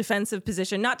defensive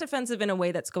position, not defensive in a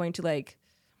way that's going to like,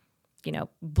 you know,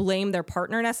 blame their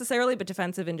partner necessarily, but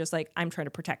defensive in just like, I'm trying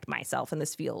to protect myself and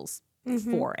this feels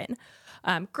foreign.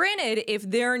 Granted, if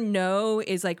their no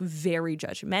is like very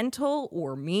judgmental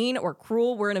or mean or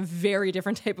cruel, we're in a very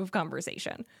different type of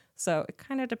conversation. So it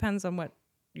kind of depends on what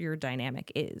your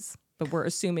dynamic is, but we're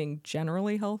assuming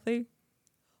generally healthy.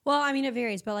 Well, I mean, it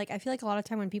varies, but like, I feel like a lot of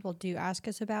time when people do ask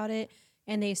us about it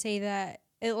and they say that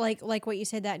it like what you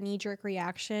said, that knee-jerk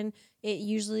reaction, it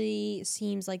usually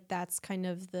seems like that's kind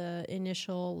of the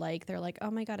initial, like, they're like,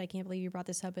 oh my God, I can't believe you brought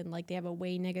this up. And like, they have a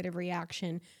way negative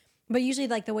reaction. But usually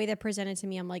like the way they're presented to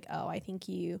me, I'm like, oh, I think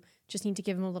you just need to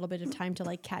give them a little bit of time to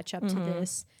like catch up to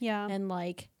this. Yeah. And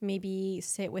like maybe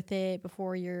sit with it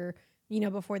before you're, you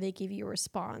know, before they give you a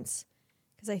response.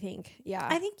 Because I think,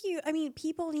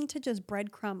 people need to just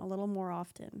breadcrumb a little more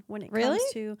often when it Really?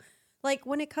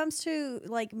 comes to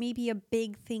like maybe a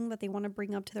big thing that they want to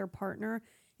bring up to their partner.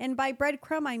 And by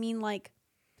breadcrumb, I mean like,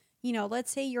 you know,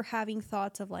 let's say you're having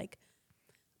thoughts of like,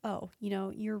 oh,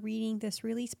 you're reading this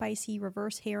really spicy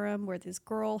reverse harem where this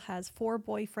girl has 4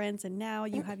 boyfriends and now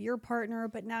you have your partner,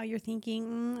 but now you're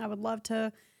thinking, I would love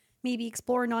to maybe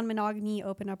explore non-monogamy,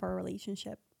 open up our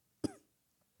relationship.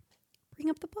 Bring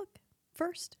up the book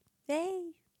first.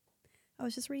 Hey, I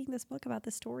was just reading this book about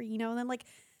this story, and then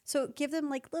so give them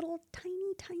little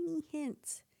tiny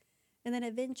hints, and then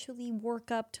eventually work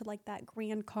up to that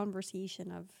grand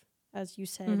conversation of, as you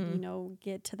said,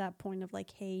 get to that point of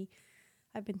hey,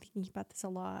 I've been thinking about this a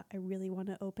lot. I really want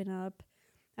to open up.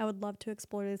 I would love to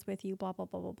explore this with you, blah, blah,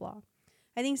 blah, blah, blah.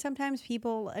 I think sometimes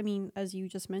people, as you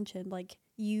just mentioned,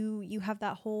 you have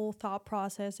that whole thought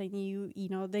process and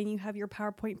then you have your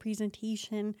PowerPoint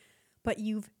presentation, but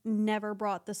you've never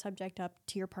brought the subject up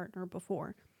to your partner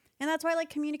before. And that's why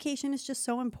communication is just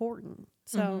so important.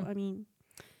 So,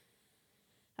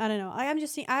 I don't know.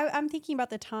 I'm thinking about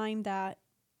the time that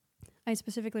I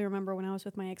specifically remember when I was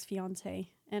with my ex-fiance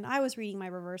and I was reading my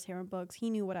reverse harem books. He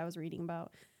knew what I was reading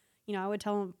about. I would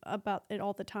tell him about it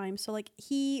all the time. So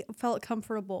he felt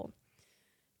comfortable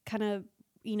kind of,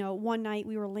 one night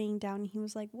we were laying down and he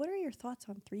was like, what are your thoughts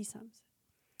on threesomes?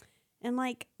 And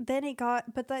then it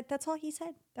got, but that's all he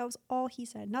said. That was all he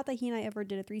said. Not that he and I ever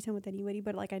did a threesome with anybody,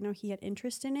 but I know he had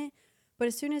interest in it. But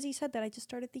as soon as he said that, I just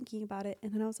started thinking about it.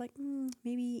 And then I was like,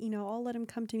 maybe, I'll let him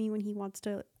come to me when he wants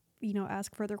to,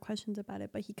 ask further questions about it.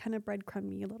 But he kind of breadcrumbed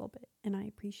me a little bit and I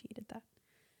appreciated that.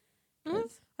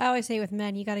 I always say with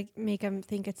men, you got to make them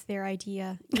think it's their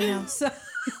idea, so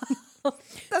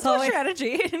that's our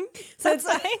strategy. So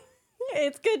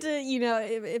it's good to,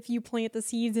 if you plant the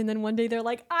seeds and then one day they're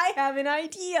like, I have an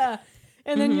idea.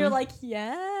 And then you're like,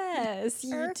 yes,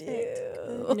 you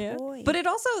do. Yeah. But it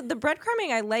also, the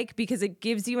breadcrumbing I like because it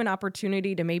gives you an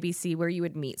opportunity to maybe see where you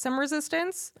would meet some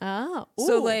resistance. Oh.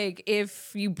 So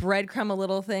if you breadcrumb a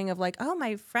little thing of oh,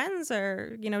 my friends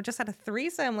are, just had a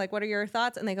threesome, what are your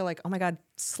thoughts? And they go oh my God,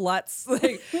 sluts.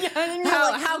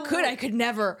 How could I could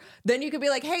never. Then you could be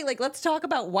hey, let's talk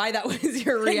about why that was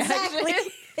your reaction.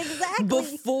 Exactly.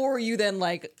 Before you then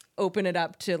open it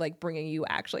up to bringing you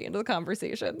actually into the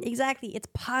conversation. Exactly. It's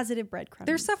positive breadcrumbing.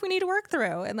 There's stuff we need to work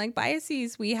through and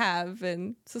biases we have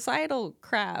and societal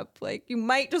crap. You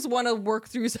might just want to work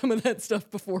through some of that stuff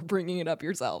before bringing it up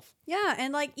yourself. Yeah.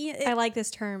 And I like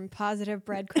this term, positive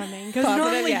breadcrumbing, because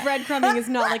normally breadcrumbing is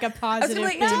not a positive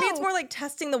thing. To me, it's more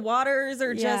testing the waters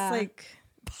or just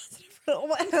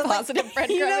positive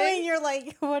breadcrumbing. And you're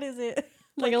what is it?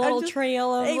 A little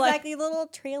trail of little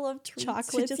trail of treats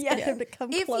chocolates, to just get them to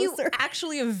come if closer. You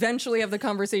actually eventually have the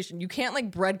conversation, you can't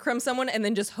breadcrumb someone and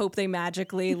then just hope they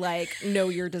magically know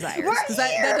your desires, because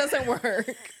that doesn't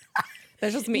work.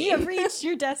 That's just me. You have reached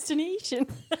your destination.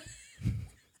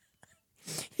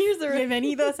 Here's the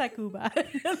Bienvenidos a Cuba.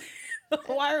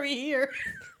 Why are we here?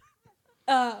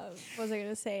 What was I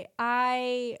gonna say?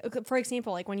 For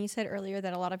example, when you said earlier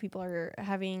that a lot of people are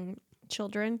having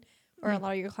children, or a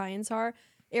lot of your clients are,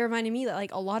 it reminded me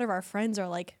that a lot of our friends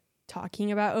are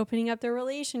talking about opening up their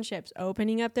relationships.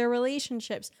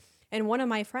 And one of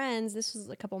my friends, this was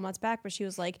a couple months back, but she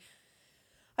was I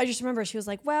just remember she was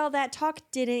well, that talk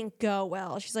didn't go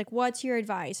well. She's what's your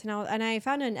advice? And I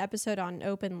found an episode on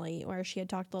Openly where she had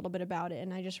talked a little bit about it.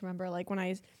 And I just remember when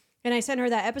I sent her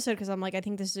that episode because I'm I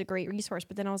think this is a great resource.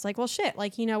 But then I was well, shit,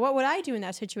 what would I do in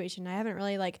that situation? I haven't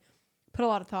really put a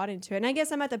lot of thought into it. And I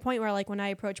guess I'm at the point where when I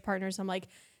approach partners, I'm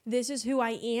this is who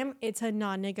I am. It's a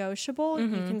non-negotiable. You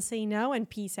can say no and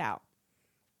peace out,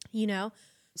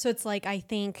 So it's I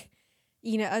think,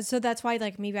 so that's why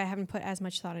maybe I haven't put as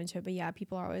much thought into it. But yeah,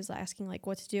 people are always asking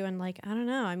what to do. And I don't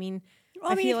know. I mean,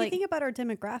 if you think about our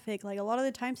demographic, a lot of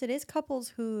the times it is couples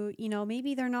who,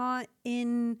 maybe they're not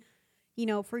in,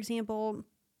 for example,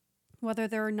 whether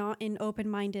they're not in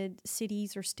open-minded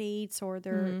cities or states, or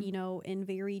they're, in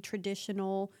very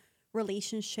traditional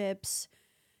relationships,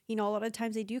 a lot of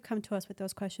times they do come to us with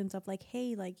those questions of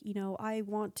hey, I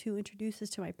want to introduce this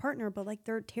to my partner, but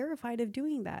they're terrified of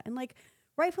doing that. And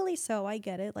rightfully so, I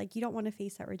get it. You don't want to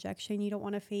face that rejection. You don't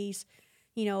want to face,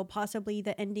 possibly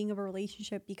the ending of a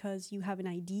relationship because you have an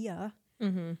idea.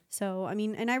 So, I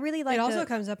mean, and I really it also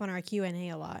comes up on our Q&A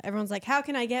a lot. Everyone's how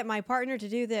can I get my partner to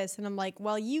do this? And I'm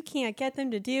well, you can't get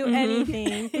them to do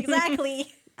anything.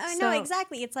 Exactly. No,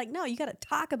 exactly. It's no, you got to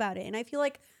talk about it. And I feel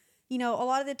a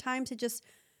lot of the times it just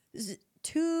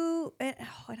too, and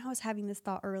I was having this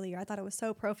thought earlier. I thought it was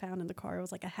so profound in the car. It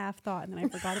was a half thought and then I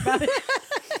forgot about it.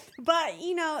 But,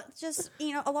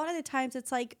 a lot of the times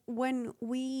it's when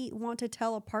we want to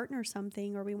tell a partner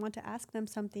something or we want to ask them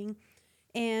something,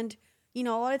 and a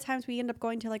lot of times we end up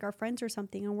going to our friends or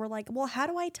something and we're well, how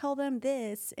do I tell them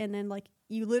this? And then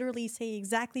you literally say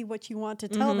exactly what you want to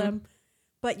tell them,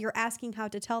 but you're asking how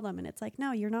to tell them. And it's like,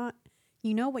 no, you're not.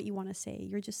 You know what you want to say.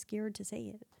 You're just scared to say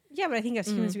it. Yeah, but I think as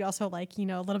humans, we also like, a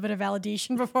little bit of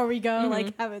validation before we go,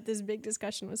 like have this big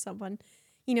discussion with someone,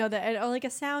 that or like a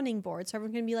sounding board. So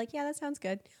everyone can be like, yeah, that sounds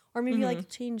good. Or maybe like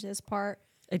change this part.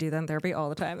 I do that in therapy all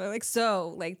the time. They're like,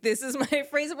 so like, this is my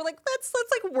phrase. And we're like, let's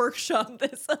like workshop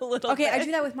this a little bit. Okay, I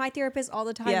do that with my therapist all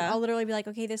the time. Yeah. I'll literally be like,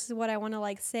 okay, this is what I want to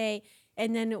like say.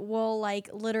 And then we'll like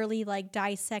literally like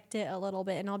dissect it a little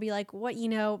bit. And I'll be like, what,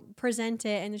 present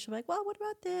it. And then she'll be like, well, what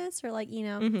about this? Or like,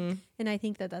 and I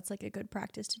think that that's like a good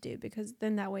practice to do, because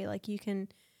then that way, like you can,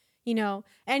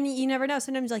 and you never know.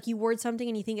 Sometimes like you word something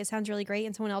and you think it sounds really great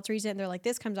and someone else reads it and they're like,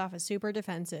 this comes off as super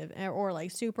defensive or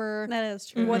like super That is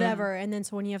true. whatever. And then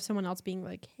so when you have someone else being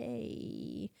like,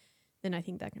 hey, then I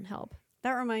think that can help.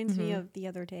 That reminds me of the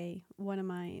other day. One of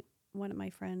my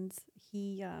friends,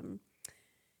 he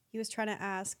was trying to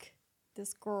ask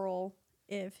this girl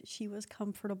if she was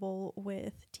comfortable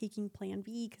with taking Plan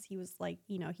B, because he was like,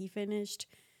 he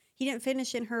didn't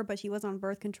finish in her, but she was on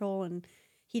birth control and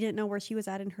he didn't know where she was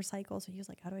at in her cycle. So he was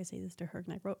like, how do I say this to her?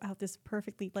 And I wrote out this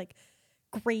perfectly like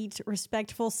great,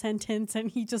 respectful sentence,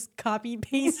 and he just copy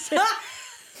pasted.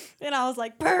 And I was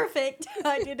like, perfect.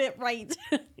 I did it right.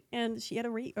 And she had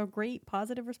a great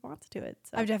positive response to it.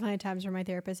 So. I've definitely had times where my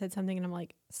therapist said something and I'm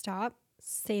like, stop,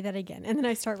 say that again. And then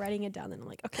I start writing it down and I'm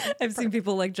like, okay. I've seen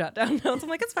people like jot down notes. I'm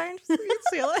like, it's fine. Just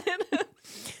seal it.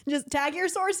 Just tag your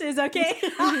sources, okay?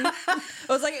 I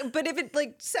was like, but if it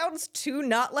like sounds too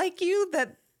not like you,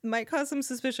 that might cause some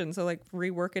suspicion. So like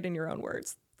rework it in your own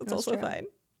words. That's also true. fine.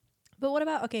 But what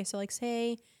about, okay, so like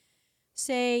say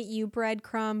you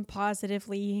breadcrumb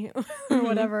positively or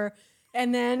whatever,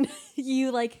 and then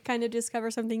you like kind of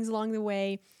discover some things along the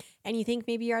way and you think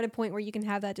maybe you're at a point where you can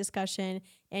have that discussion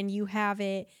and you have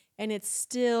it and it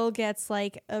still gets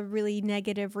like a really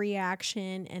negative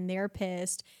reaction and they're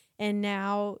pissed. And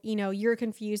now, you're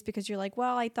confused because you're like,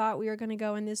 well, I thought we were going to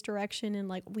go in this direction. And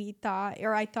like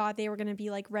I thought they were going to be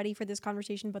like ready for this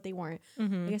conversation, but they weren't. I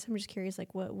guess I'm just curious,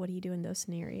 like, what do you do in those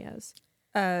scenarios?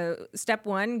 Step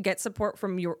one, get support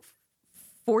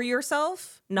for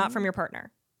yourself, not from your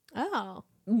partner. Oh.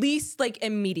 Least like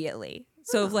immediately.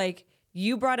 So if like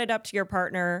you brought it up to your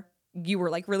partner, you were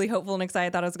like really hopeful and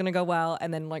excited, thought it was going to go well.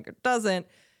 And then like it doesn't.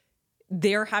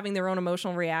 They're having their own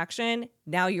emotional reaction.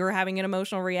 Now you're having an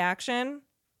emotional reaction.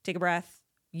 Take a breath.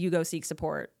 You go seek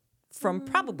support from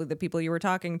probably the people you were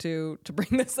talking to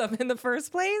bring this up in the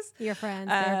first place. Your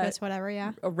friends, therapists, whatever,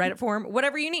 yeah. A Reddit forum,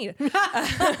 whatever you need. I'm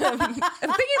thinking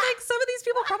like some of these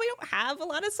people probably don't have a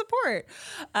lot of support.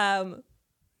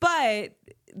 But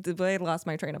I lost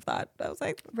my train of thought. I was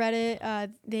like,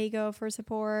 Reddit, they go for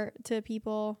support to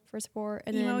people for support.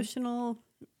 And emotional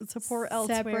support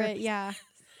elsewhere. Separate, yeah.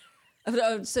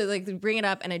 So like they bring it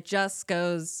up and it just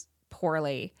goes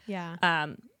poorly. Yeah.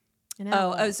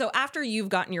 So after you've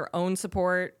gotten your own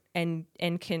support and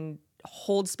can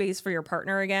hold space for your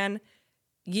partner again,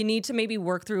 you need to maybe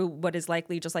work through what is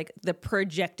likely just like the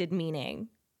projected meaning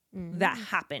that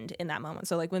happened in that moment.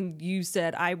 So like when you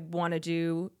said, I want to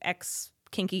do X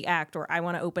kinky act, or I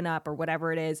want to open up, or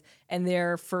whatever it is, and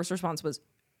their first response was,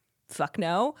 fuck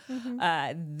no.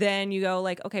 Then you go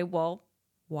like, okay, well,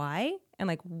 why? And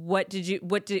like, what did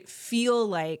it feel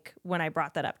like when I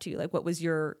brought that up to you? Like, what was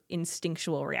your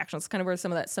instinctual reaction? It's kind of where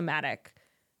some of that somatic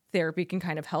therapy can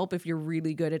kind of help if you're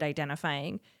really good at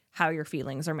identifying how your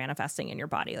feelings are manifesting in your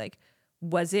body. Like,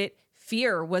 was it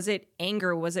fear? Was it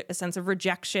anger? Was it a sense of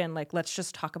rejection? Like, let's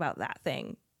just talk about that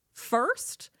thing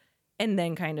first and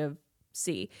then kind of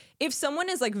see. If someone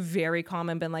is like very calm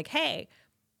and been like, hey,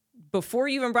 before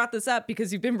you even brought this up,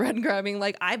 because you've been breadcrumbing,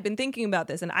 like I've been thinking about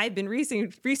this and I've been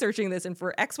researching this, and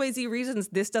for XYZ reasons,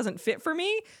 this doesn't fit for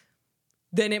me,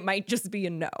 then it might just be a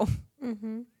no.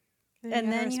 Mm-hmm.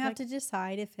 And then you have to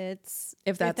decide if that's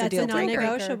a deal breaker.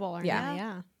 Non-negotiable or Yeah.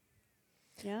 not.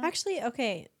 Yeah. Actually,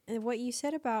 okay, what you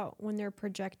said about when they're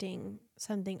projecting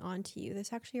something onto you,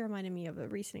 this actually reminded me of a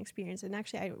recent experience. And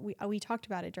actually, we talked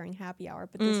about it during happy hour,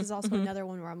 but this is also another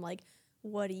one where I'm like,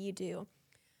 what do you do?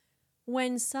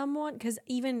 When someone, because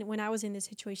even when I was in this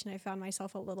situation, I found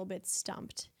myself a little bit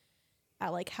stumped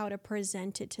at like how to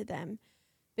present it to them.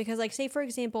 Because like, say for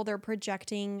example, they're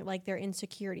projecting like their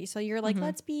insecurity. So you're like,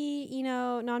 let's be,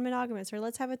 non-monogamous, or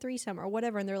let's have a threesome or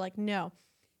whatever. And they're like, no.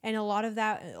 And a lot of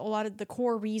the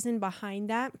core reason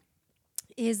behind that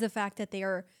is the fact that they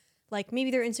are like, maybe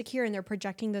they're insecure and they're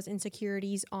projecting those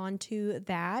insecurities onto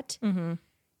that.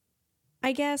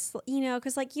 I guess,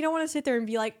 because like you don't want to sit there and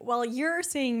be like, well, you're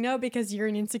saying no because you're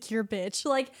an insecure bitch.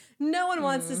 Like no one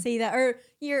wants to say that, or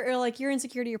you're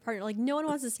insecure to your partner. Like no one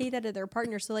wants to say that to their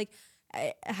partner. So like,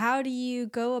 how do you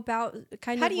go about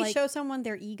how do you show someone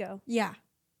their ego? Yeah.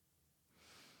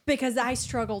 Because I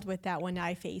struggled with that when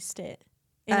I faced it.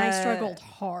 And I struggled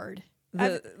hard.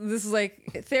 This is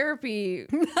like therapy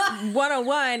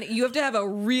 101. You have to have a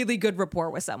really good rapport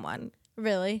with someone.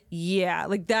 Really? Yeah,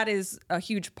 like that is a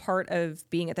huge part of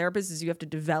being a therapist is you have to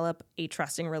develop a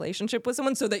trusting relationship with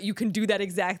someone so that you can do that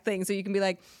exact thing. So you can be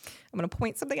like, I'm going to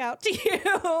point something out to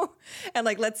you and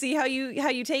like, let's see how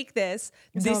you take this.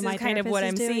 This is kind of what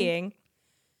I'm seeing.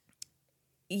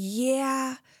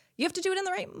 Yeah. You have to do it in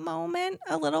the right moment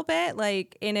a little bit,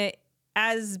 like in it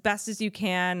as best as you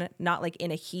can, not like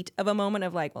in a heat of a moment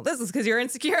of like, well, this is because you're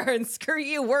insecure and screw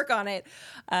you, work on it.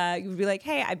 You would be like,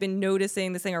 hey, I've been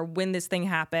noticing this thing, or when this thing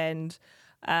happened,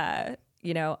 I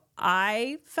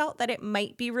felt that it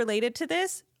might be related to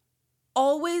this.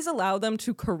 Always allow them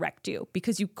to correct you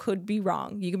because you could be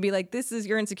wrong. You can be like, this is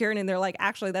your insecurity. And they're like,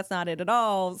 actually, that's not it at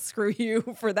all. Screw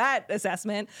you for that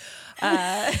assessment.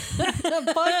 Fuck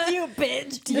you,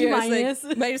 bitch.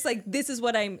 Just like, this is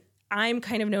what I'm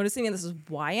kind of noticing, and this is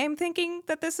why I'm thinking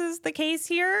that this is the case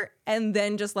here. And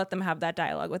then just let them have that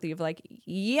dialogue with you of like,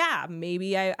 yeah,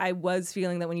 maybe I was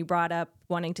feeling that when you brought up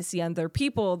wanting to see other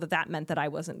people, that meant that I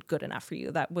wasn't good enough for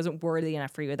you, that wasn't worthy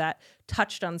enough for you, that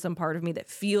touched on some part of me that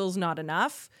feels not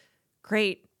enough.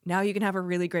 Great. Now you can have a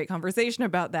really great conversation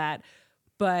about that.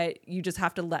 But you just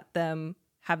have to let them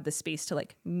have the space to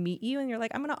like meet you. And you're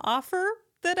like, I'm going to offer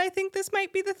that I think this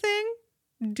might be the thing.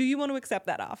 Do you want to accept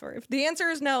that offer? If the answer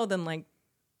is no, then like,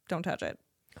 don't touch it.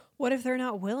 What if they're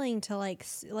not willing to like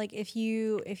if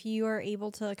you are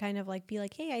able to kind of like be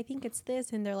like, hey, I think it's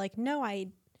this, and they're like, no, I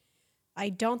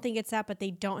don't think it's that, but they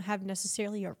don't have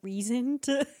necessarily a reason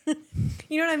to,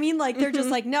 you know what I mean? Like they're just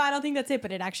like, no, I don't think that's it,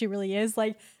 but it actually really is.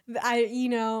 Like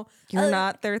you're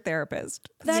not their therapist.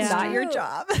 That's not your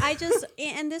job.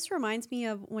 And this reminds me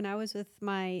of when I was with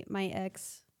my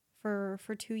ex for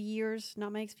 2 years,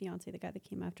 not my ex-fiance, the guy that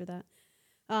came after that,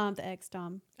 the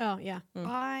ex-Dom. Oh yeah.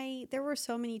 There were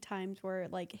so many times where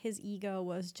like his ego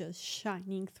was just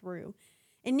shining through,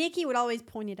 and Nikki would always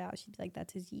point it out. She'd be like,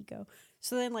 that's his ego.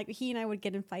 So then like he and I would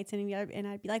get in fights, and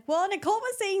I'd be like, well, Nicole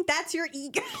was saying that's your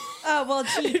ego. Oh well,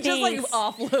 gee, just like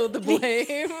offload the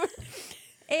blame.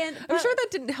 And I'm sure that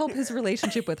didn't help his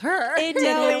relationship with her.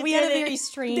 We had a very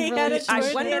strained relationship.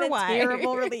 I wonder why.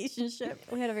 Terrible relationship.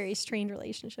 We had a very strained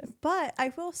relationship. But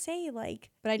I will say, like,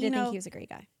 but I did think he was a great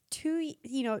guy.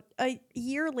 A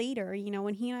year later,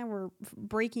 when he and I were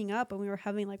breaking up and we were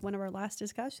having like one of our last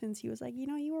discussions, he was like,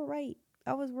 you were right.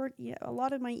 I was a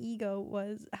lot of my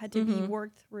ego had to be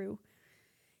worked through,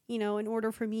 in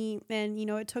order for me. And,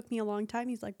 it took me a long time.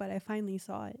 He's like, but I finally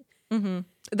saw it. Mm-hmm.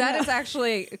 That is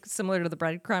actually similar to the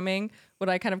breadcrumbing, what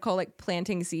I kind of call like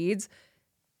planting seeds,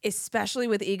 especially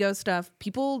with ego stuff.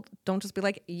 People don't just be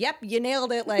like, yep, you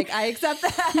nailed it. Like, I accept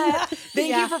that.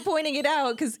 Thank you for pointing it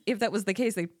out. Because if that was the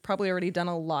case, they've probably already done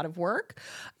a lot of work.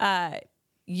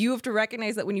 You have to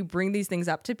recognize that when you bring these things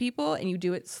up to people and you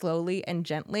do it slowly and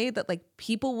gently, that like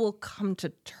people will come to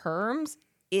terms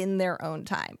in their own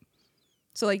time.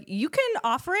 So like you can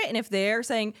offer it. And if they're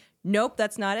saying, nope,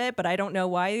 that's not it, but I don't know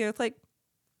why, you're like,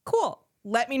 cool.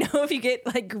 Let me know if you get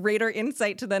like greater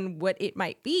insight to then what it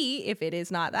might be if it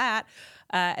is not that.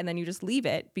 And then you just leave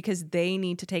it because they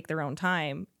need to take their own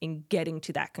time in getting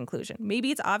to that conclusion.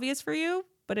 Maybe it's obvious for you,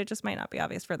 but it just might not be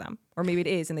obvious for them. Or maybe it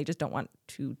is and they just don't want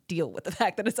to deal with the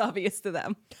fact that it's obvious to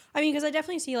them. I mean, because I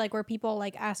definitely see like where people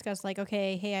like ask us like,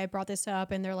 okay, hey, I brought this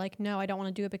up, and they're like, no, I don't want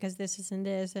to do it because this isn't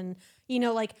this. And,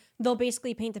 like they'll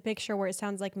basically paint the picture where it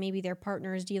sounds like maybe their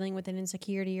partner is dealing with an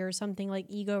insecurity or something like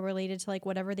ego related to like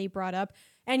whatever they brought up.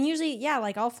 And usually, yeah,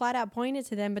 like I'll flat out point it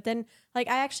to them. But then like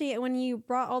I actually, when you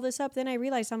brought all this up, then I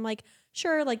realized I'm like,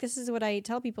 sure, like this is what I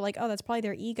tell people, like, oh, that's probably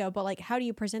their ego. But like, how do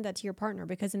you present that to your partner?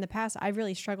 Because in the past, I've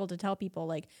really struggled to tell people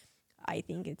like, I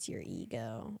think it's your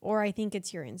ego, or I think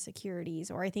it's your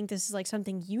insecurities, or I think this is like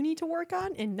something you need to work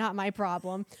on and not my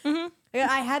problem. Mm-hmm.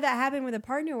 I had that happen with a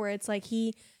partner where it's like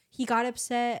he got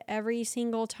upset every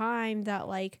single time that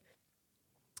like,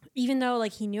 even though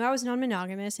like he knew I was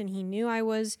non-monogamous and he knew I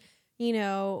was,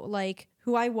 like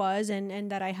who I was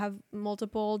and that I have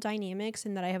multiple dynamics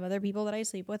and that I have other people that I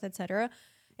sleep with, etc.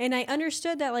 And I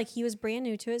understood that like he was brand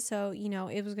new to it. So,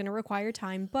 it was going to require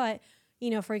time. But,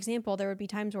 for example, there would be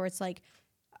times where it's like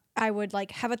I would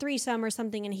like have a threesome or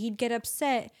something and he'd get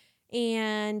upset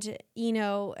and,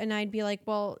 and I'd be like,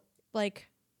 well, like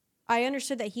I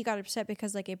understood that he got upset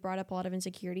because like it brought up a lot of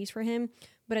insecurities for him.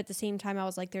 But at the same time, I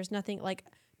was like, there's nothing like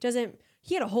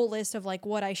he had a whole list of like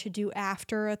what I should do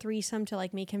after a threesome to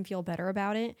like make him feel better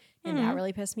about it. And that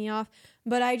really pissed me off.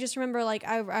 But I just remember like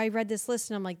I read this list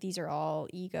and I'm like, these are all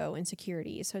ego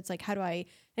insecurities. So it's like, how do I,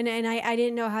 and I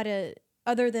didn't know how to,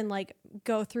 other than like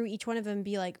go through each one of them and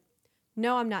be like,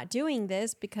 no, I'm not doing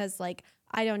this because like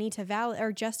I don't need to validate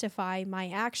or justify my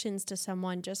actions to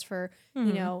someone just for,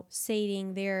 you know,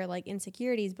 sating their like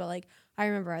insecurities. But like, I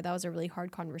remember that was a really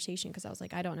hard conversation because I was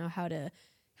like, I don't know how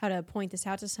to point this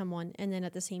out to someone. And then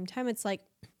at the same time, it's like,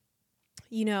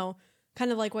 you know,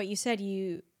 kind of like what you said,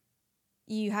 you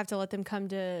have to let them come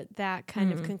to that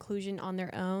kind of conclusion on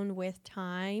their own with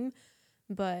time.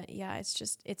 But yeah,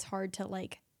 it's hard to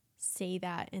like say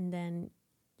that and then,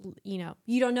 you know,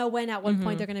 you don't know when at one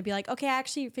point they're going to be like, okay, I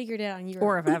actually figured it out on you.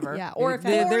 Or if ever. Yeah. Or if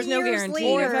ever. There's no guarantee.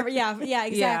 Or if ever. Yeah,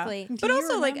 exactly. Yeah. But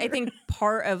also like, I think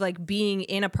part of like being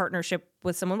in a partnership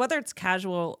with someone, whether it's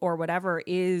casual or whatever,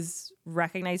 is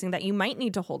recognizing that you might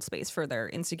need to hold space for their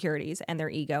insecurities and their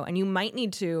ego. And you might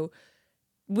need to,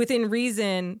 within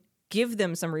reason, give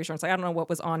them some reassurance. Like, I don't know what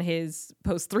was on his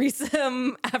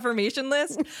post-threesome affirmation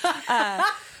list.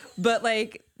 But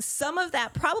like some of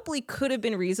that probably could have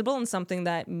been reasonable and something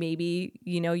that maybe,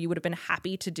 you know, you would have been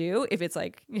happy to do. If it's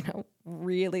like, you know,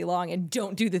 really long and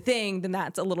don't do the thing, then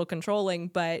that's a little controlling.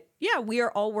 But yeah, we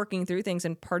are all working through things.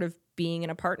 And part of being in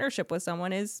a partnership with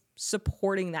someone is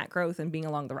supporting that growth and being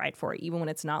along the ride for it, even when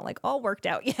it's not like all worked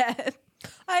out yet.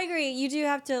 I agree. You do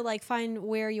have to like find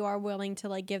where you are willing to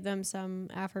like give them some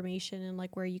affirmation and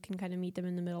like where you can kind of meet them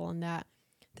in the middle on that.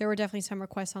 There were definitely some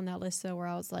requests on that list though where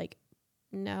I was like,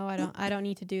 no, I don't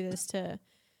need to do this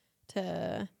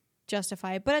to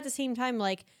justify it. But at the same time,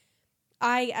 like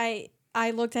I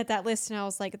looked at that list and I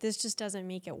was like, this just doesn't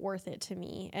make it worth it to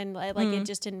me. And like it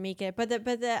just didn't make it. But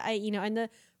and the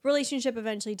relationship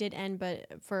eventually did end, but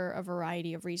for a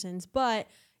variety of reasons. But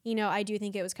you know, I do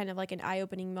think it was kind of like an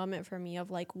eye-opening moment for me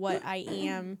of like what I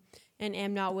am and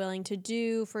am not willing to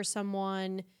do for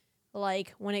someone,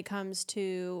 like when it comes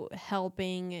to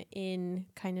helping in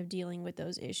kind of dealing with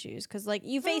those issues. Because like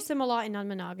you face them a lot in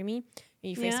non-monogamy, and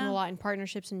you face them a lot in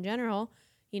partnerships in general,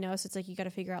 you know, so it's like you got to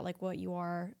figure out like what you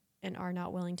are and are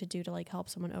not willing to do to like help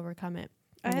someone overcome it.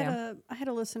 I had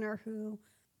a listener who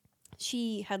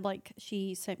she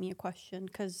sent me a question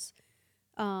because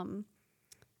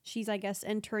she's, I guess,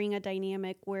 entering a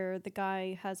dynamic where the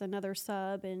guy has another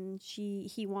sub and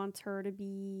he wants her to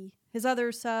be his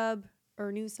other sub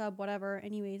or new sub, whatever.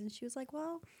 Anyways, and she was like,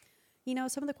 well, you know,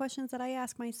 some of the questions that I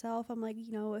ask myself, I'm like,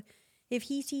 you know, if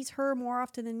he sees her more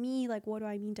often than me, like, what do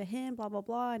I mean to him? Blah, blah,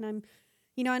 blah. And I'm,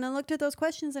 you know, and I looked at those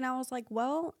questions and I was like,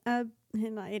 well, and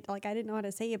I didn't know how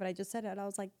to say it, but I just said it. I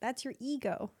was like, that's your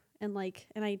ego. And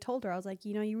I told her, I was like,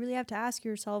 you know, you really have to ask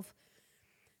yourself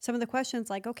some of the questions,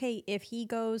 like, okay, if he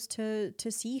goes to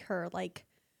see her, like,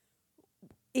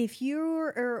 if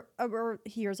you're, or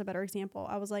here's a better example.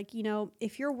 I was like, you know,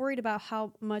 if you're worried about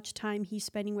how much time he's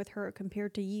spending with her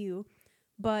compared to you,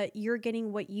 but you're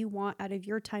getting what you want out of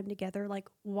your time together, like,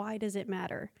 why does it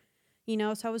matter? You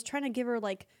know, so I was trying to give her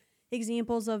like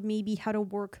examples of maybe how to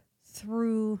work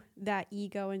through that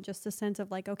ego and just a sense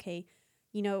of like, okay,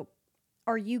 you know,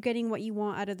 are you getting what you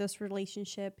want out of this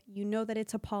relationship? You know that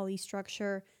it's a poly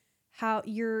structure. How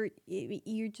you're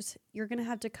going to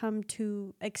have to come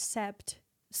to accept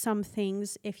some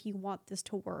things if you want this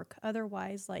to work.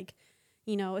 Otherwise, like,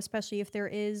 you know, especially if there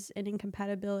is an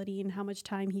incompatibility in how much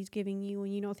time he's giving you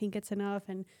and you don't think it's enough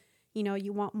and, you know,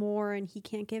 you want more and he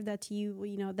can't give that to you,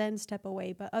 you know, then step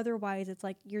away. But otherwise, it's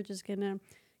like you're just going to,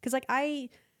 because like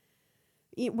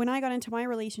when I got into my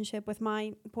relationship with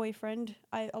my boyfriend,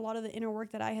 a lot of the inner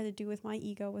work that I had to do with my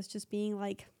ego was just being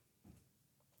like,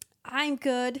 I'm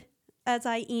good as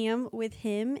I am with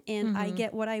him and I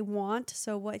get what I want.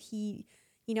 So what he,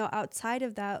 you know, outside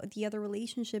of that, the other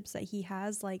relationships that he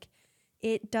has, like,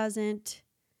 it doesn't,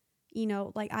 you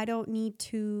know, like, I don't need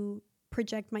to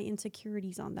project my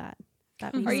insecurities on that.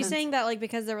 That makes Are you sense. saying that, like,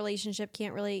 because the relationship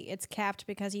can't really, it's capped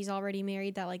because he's already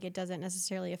married, that, like, it doesn't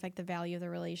necessarily affect the value of the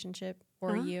relationship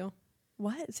or you?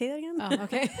 What? Say that again? Oh,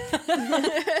 okay.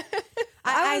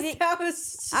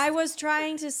 I was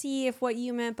trying to see if what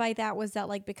you meant by that was that,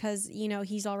 like, because, you know,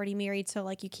 he's already married, so,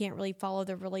 like, you can't really follow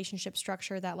the relationship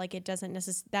structure, that, like, it doesn't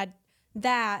necessarily,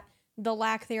 that the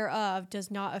lack thereof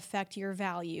does not affect your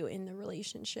value in the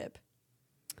relationship.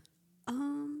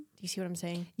 Do you see what I'm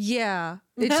saying? Yeah.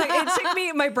 It took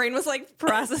me, my brain was like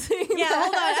processing. Yeah,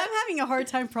 hold on. I'm having a hard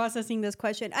time processing this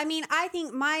question. I mean, I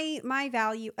think my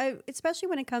value, especially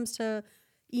when it comes to,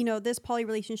 you know, this poly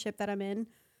relationship that I'm in,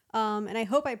 and I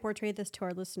hope I portrayed this to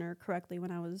our listener correctly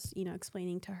when I was, you know,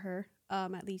 explaining to her,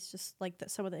 at least just like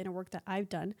some of the inner work that I've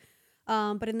done.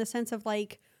 But in the sense of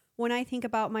like, when I think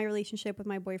about my relationship with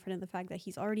my boyfriend and the fact that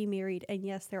he's already married, and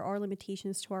yes, there are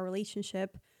limitations to our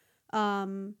relationship,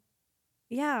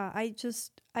 yeah, I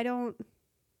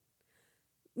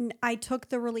took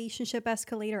the relationship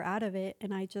escalator out of it,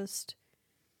 and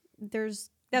there's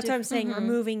That's what I'm saying.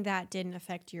 Removing that didn't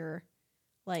affect your,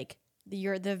 like,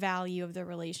 the value of the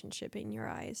relationship in your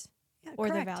eyes. Yeah, or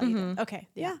correct. the value. Okay.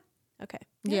 Yeah. Okay.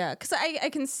 Yeah, because I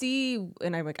can see,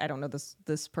 and I'm like, I don't know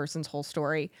this person's whole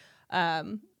story.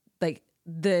 Like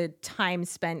the time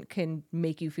spent can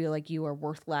make you feel like you are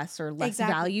worth less or less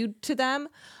valued to them,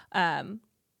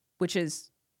 which is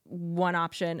one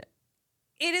option.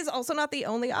 It is also not the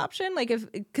only option. Like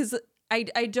because I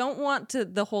don't want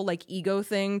the whole like ego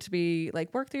thing to be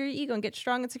like work through your ego and get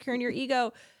strong and secure in your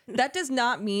ego. That does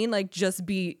not mean like just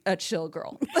be a chill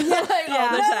girl. Like, all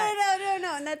the time.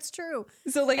 No, and that's true.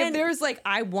 So like if there's like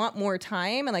I want more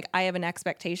time and like I have an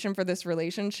expectation for this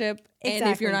relationship, and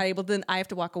if you're not able to, then I have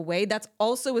to walk away. That's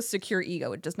also a secure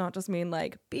ego. It does not just mean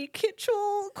like be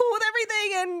cool with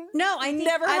everything and I think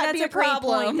never have to be a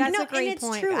problem. That's No, a great and it's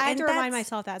point. true, I have to and remind that's-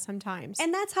 myself that sometimes.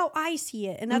 And that's how I see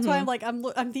it. And that's why I'm like, I'm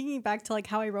thinking back to like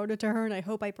how I wrote it to her, and I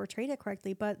hope I portrayed it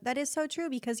correctly. But that is so true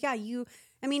because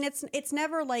I mean, it's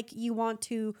never like you want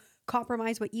to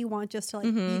compromise what you want just to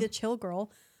like be the chill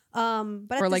girl.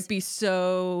 But or like be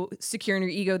so secure in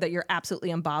your ego that you're absolutely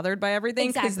unbothered by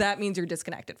everything because that means you're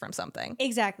disconnected from something.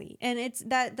 Exactly. And it's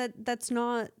that's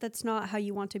not how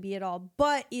you want to be at all.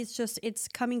 But it's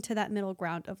coming to that middle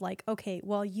ground of like, okay,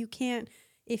 well, you can't,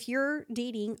 if you're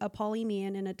dating a poly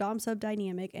man in a dom sub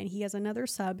dynamic and he has another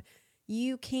sub,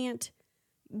 you can't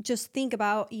just think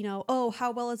about, oh,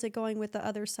 how well is it going with the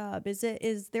other sub? Is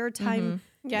there a time?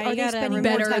 Yeah, are you they gotta spending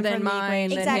remember more time than from the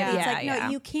mine? equation? Exactly. It's like, yeah. no,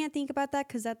 you can't think about that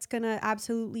because that's gonna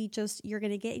absolutely you're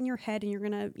gonna get in your head and you're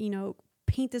gonna,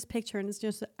 paint this picture and it's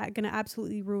just gonna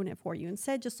absolutely ruin it for you.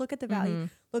 Instead, just look at the value.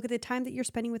 Look at the time that you're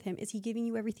spending with him. Is he giving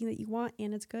you everything that you want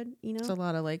and it's good? There's a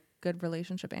lot of like good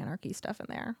relationship anarchy stuff in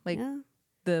there. Like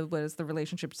what is the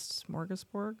relationship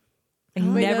smorgasbord?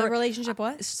 The relationship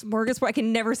what? Smorgasbord. I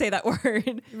can never say that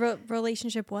word.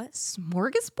 Relationship what?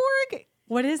 Smorgasbord?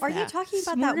 What is Are that? you talking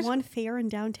about that one fair in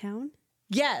downtown?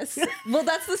 Yes. Well,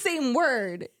 that's the same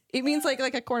word. It means like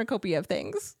a cornucopia of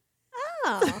things.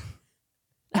 Oh.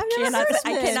 I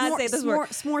cannot say this word.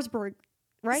 S'moresburg,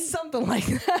 right? Something like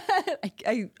that.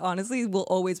 I honestly will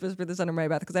always whisper this under my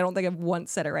breath because I don't think I've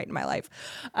once said it right in my life.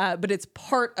 But it's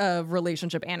part of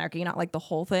relationship anarchy, not like the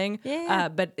whole thing. Yeah.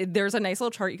 But there's a nice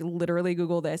little chart. You can literally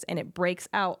Google this and it breaks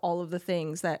out all of the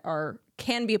things that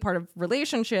can be a part of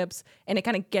relationships, and it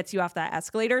kind of gets you off that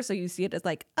escalator. So you see it as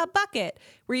like a bucket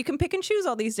where you can pick and choose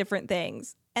all these different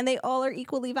things and they all are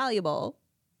equally valuable.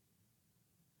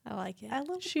 I like it. I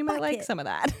love She might like some of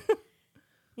that.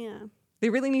 Yeah. They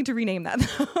really need to rename that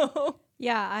though.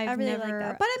 Yeah, I really like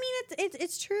that. But I mean,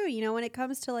 it's true. When it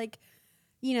comes to like,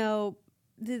 I'm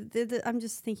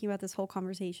just thinking about this whole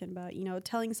conversation about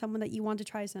telling someone that you want to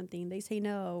try something, they say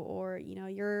no, or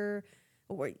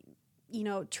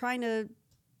trying to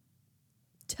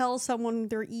tell someone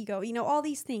their ego, all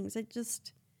these things. It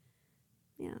just,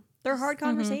 They're hard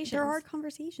conversations. They're hard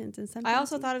conversations, and sometimes I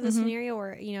also thought of the scenario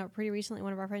where, pretty recently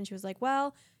one of our friends, she was like,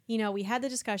 well, we had the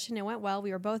discussion. It went well.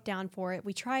 We were both down for it.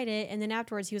 We tried it. And then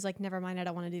afterwards he was like, never mind. I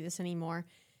don't want to do this anymore.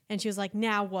 And she was like,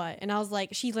 now what? And I was like,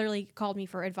 she literally called me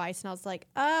for advice. And I was like,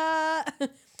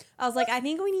 I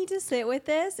think we need to sit with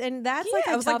this. And that's like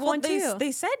a tough one too.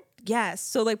 They said yes.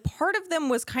 So like part of them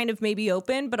was kind of maybe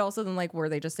open, but also then like, were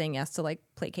they just saying yes to like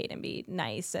placate and be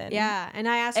nice and and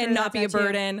I asked her and not be a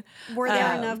burden? Were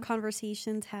there enough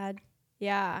conversations had?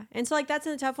 Yeah. And so like that's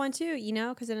a tough one too,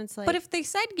 because then it's like, but if they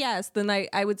said yes, then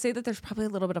I would say that there's probably a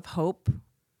little bit of hope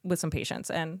with some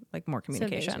patience and like more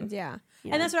communication. Yeah.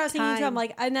 And that's what I was thinking too. I'm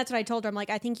like, and that's what I told her. I'm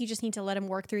like, I think you just need to let him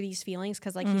work through these feelings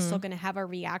because like he's still going to have a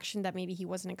reaction that maybe he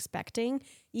wasn't expecting,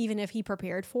 even if he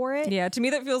prepared for it. Yeah. To me,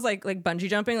 that feels like bungee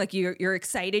jumping. Like you're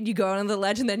excited, you go out on the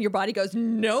ledge, and then your body goes,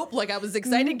 nope. Like I was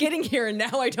excited getting here, and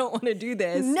now I don't want to do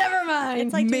this. Never mind.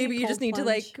 It's like maybe you just need to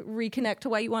plunge. like reconnect to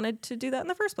why you wanted to do that in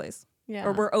the first place. Yeah.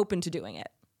 Or we're open to doing it.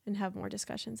 And have more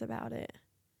discussions about it.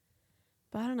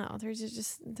 But I don't know.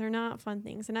 They're not fun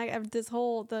things. And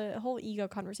the whole ego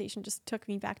conversation just took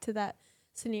me back to that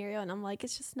scenario. And I'm like,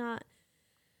 it's just not.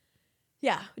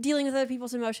 Yeah. Dealing with other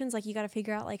people's emotions, like you got to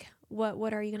figure out like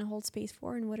what are you going to hold space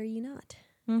for and what are you not?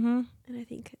 Mm-hmm. And I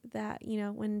think that,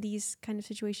 when these kind of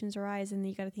situations arise and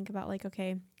you got to think about like,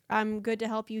 okay, I'm good to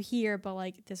help you here, but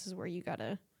like, this is where you got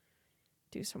to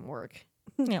do some work.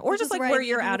 Yeah, or just like right. where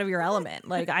you're out of your element.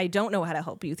 Like, I don't know how to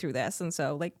help you through this. And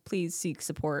so like, please seek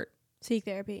support Seek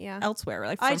therapy, yeah. elsewhere.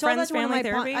 Like I from told friends, that to one of family, my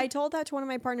therapy. I told that to one of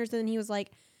my partners, and then he was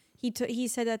like, he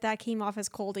said that came off as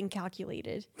cold and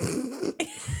calculated.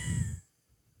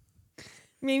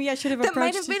 Maybe I should have that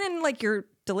might approached have been in like your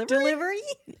delivery.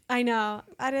 I know.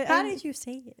 How did you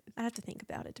say it? I'd have to think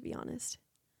about it, to be honest.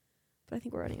 but I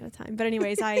think we're running out of time. But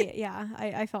anyways,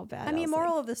 I felt bad. I mean, was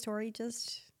moral like, of the story,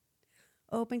 just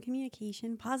open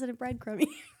communication, positive breadcrumbing.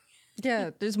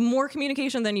 Yeah, there's more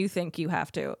communication than you think you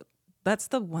have to. That's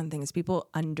the one thing is people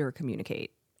under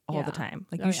communicate all the time.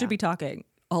 Like you should be talking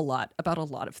a lot about a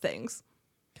lot of things.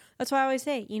 that's why I always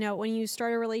say, when you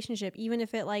start a relationship, even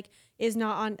if it like is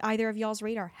not on either of y'all's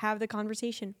radar, have the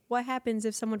conversation. What happens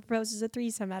if someone proposes a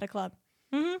threesome at a club?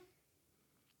 Mm-hmm.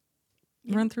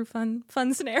 Yeah. Run through fun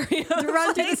scenarios.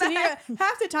 Run through the scenario.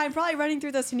 Half the time, probably running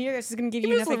through the scenarios is going to give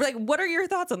you enough. Like, what are your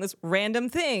thoughts on this random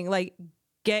thing? Like,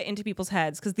 get into people's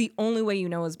heads because the only way you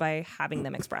know is by having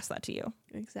them express that to you.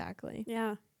 Exactly.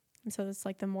 Yeah. And so it's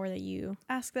like the more that you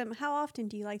Ask them, how often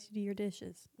do you like to do your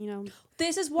dishes?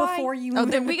 this is why Before you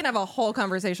Then we can have a whole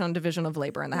conversation on division of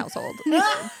labor in the household.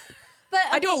 But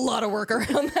I do a lot of work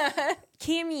around that.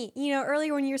 Cammie,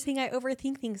 earlier when you were saying I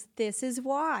overthink things, this is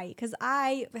why. Because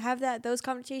I have those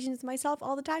conversations myself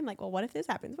all the time. Like, well, what if this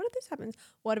happens? What if this happens?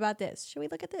 What about this? Should we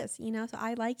look at this? So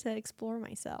I like to explore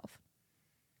myself.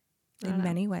 In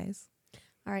many ways.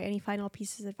 All right. Any final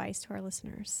pieces of advice to our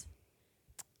listeners?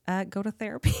 Go to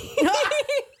therapy.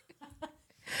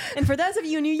 And for those of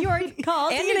you in New York, call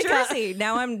and New Danica. Jersey.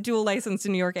 Now I'm dual licensed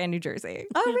in New York and New Jersey.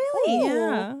 Oh, really?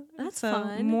 Yeah. That's so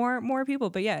fun. More people.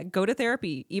 But yeah, go to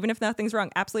therapy. Even if nothing's wrong.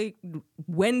 Absolutely.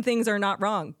 When things are not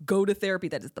wrong, go to therapy.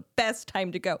 That is the best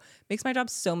time to go. Makes my job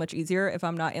so much easier if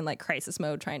I'm not in like crisis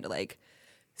mode trying to like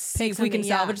see if we can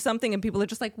salvage something. And people are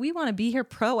just like, we want to be here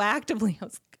proactively. I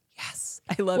was like, yes,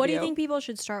 I love you. What do you think people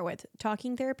should start with?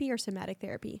 Talking therapy or somatic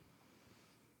therapy?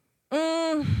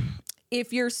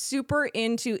 If you're super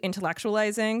into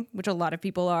intellectualizing, which a lot of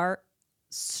people are,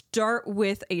 start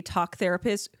with a talk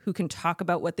therapist who can talk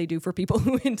about what they do for people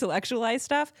who intellectualize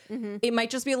stuff. Mm-hmm. It might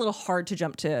just be a little hard to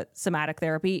jump to somatic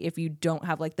therapy if you don't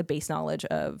have like the base knowledge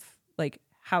of like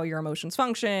how your emotions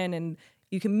function, and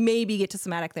you can maybe get to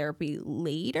somatic therapy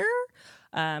later.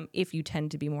 If you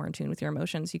tend to be more in tune with your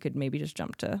emotions, you could maybe just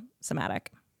jump to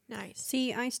somatic. Nice.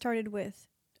 See, I started with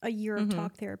a year of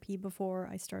talk therapy before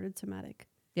I started somatic.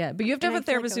 Yeah, but you have to And have I a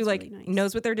feel like therapist that who was like really nice.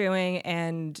 knows what they're doing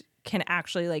and can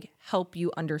actually like help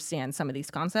you understand some of these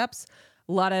concepts.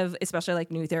 A lot of, especially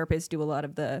like new therapists, do a lot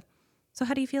of the, so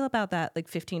how do you feel about that? Like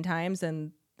 15 times,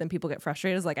 and then people get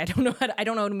frustrated. It's like I don't know how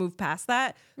to move past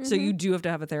that. So you do have to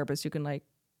have a therapist who can like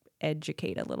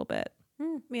educate a little bit.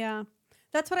 Yeah.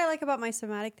 That's what I like about my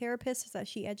somatic therapist is that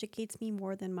she educates me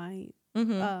more than my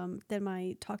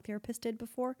talk therapist did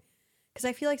before. Because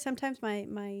I feel like sometimes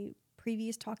my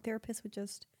previous talk therapist would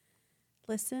just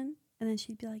listen and then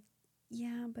she'd be like,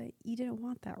 yeah, but you didn't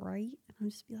want that, right? And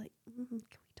I'd just be like, can we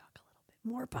talk a little bit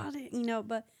more about it?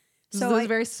 But So it was a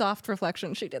very soft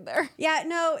reflection she did there. yeah,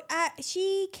 no,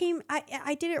 she came,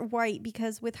 I did it right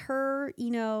because with her,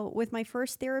 with my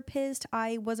first therapist,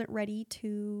 I wasn't ready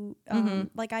to,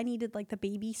 like I needed like the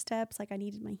baby steps, like I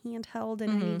needed my hand held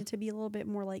and I needed to be a little bit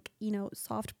more like,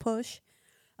 soft push.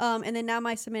 And then now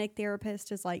my somatic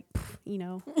therapist is like,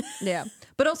 Yeah.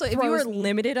 But also if you Throws were me.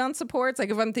 limited on supports, like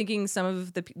if I'm thinking some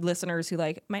of the listeners who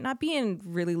like might not be in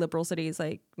really liberal cities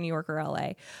like New York or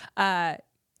LA,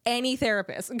 any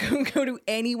therapist, go to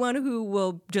anyone who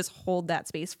will just hold that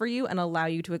space for you and allow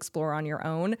you to explore on your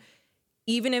own.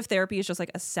 Even if therapy is just like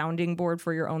a sounding board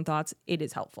for your own thoughts, it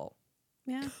is helpful.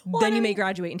 yeah. Then you may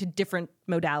graduate into different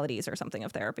modalities or something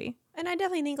of therapy. And I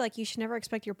definitely think like you should never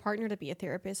expect your partner to be a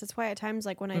therapist. That's why at times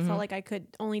like when I felt like I could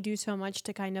only do so much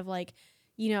to kind of like,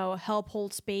 help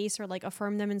hold space or like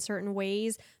affirm them in certain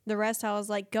ways. The rest I was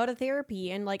like, go to therapy.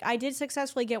 And like I did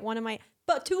successfully get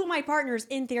two of my partners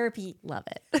in therapy. Love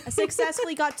it. I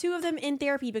successfully got two of them in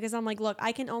therapy because I'm like, look,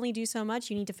 I can only do so much.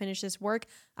 You need to finish this work.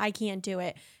 I can't do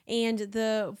it. And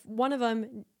the one of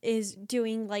them is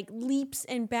doing like leaps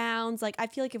and bounds. Like I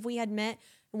feel like if we had met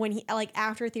when he like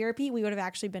after therapy, we would have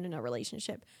actually been in a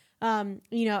relationship. And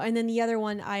then the other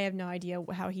one, I have no idea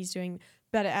how he's doing,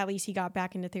 but at least he got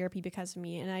back into therapy because of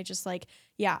me. And I just like,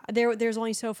 yeah, there's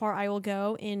only so far I will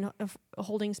go in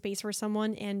holding space for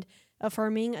someone and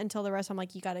affirming until the rest. I'm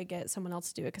like, you got to get someone else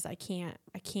to do it because I can't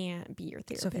be your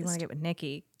therapist. So if you want to get with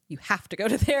Nikki, you have to go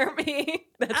to therapy.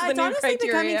 That's the It's new honestly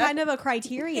criteria. becoming kind of a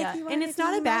criteria, If you and wanna it's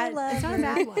not be a bad. my It's not a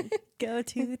bad one. Go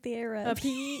to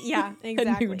therapy. Yeah, A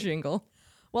exactly. new jingle.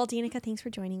 Well, Danica, thanks for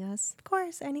joining us. Of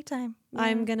course, anytime.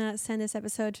 I'm gonna send this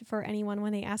episode for anyone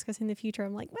when they ask us in the future.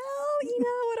 I'm like, well,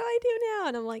 what do I do now?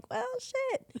 And I'm like, well,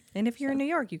 shit. And if you're in New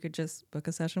York, you could just book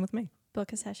a session with me.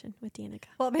 Book a session with Danica.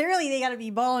 Well, apparently they got to be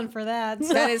balling for that.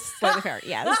 So. That is slightly fair.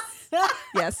 Yes.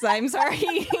 Yes, I'm sorry.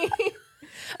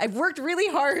 I've worked really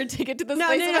hard to get to this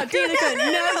place. Danica,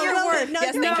 no, you're worth. No,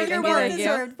 Yes, no, thank you, you're thank you, well thank you.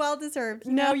 deserved. Well deserved.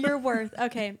 No, you're worth.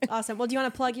 Okay, awesome. Well, do you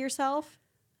want to plug yourself?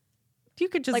 You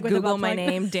could just Like with a Google butt my plug.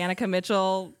 name, Danica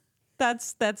Mitchell.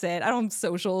 That's it. I don't have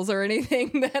socials or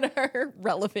anything that are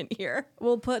relevant here.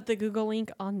 We'll put the Google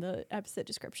link on the episode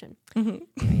description.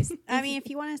 Anyways, I mean, if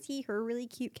you want to see her really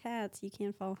cute cats, you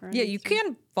can follow her. On Yeah, you Instagram.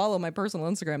 can follow my personal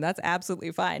Instagram. That's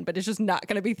absolutely fine, but it's just not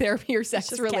going to be therapy or sex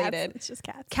Just related. Cats. It's just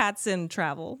cats. Cats and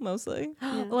travel mostly.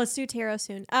 Well, let's do tarot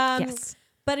soon. Yes.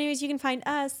 But anyways, you can find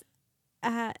us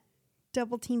at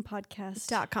Double Team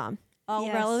Podcast. .com. All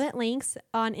Yes. relevant links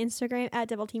on Instagram at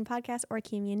Double Team Podcast or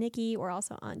Kimmy and Nikki. We're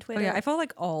also on Oh Twitter. yeah, I follow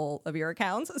like all of your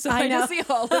accounts, so I I just know. see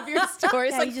all of your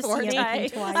stories Yeah, like you just 4 see everything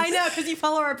times. twice. I know, because you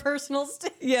follow our personals too.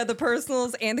 Yeah, the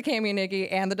personals and the Cammy and Nikki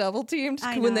and the double team.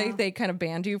 I When know. they kind of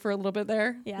banned you for a little bit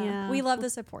there. Yeah. We love the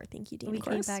support. Thank you, Dean. We of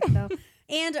came course. back though.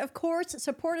 And of course,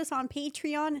 support us on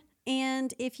Patreon.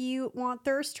 And if you want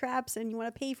thirst traps and you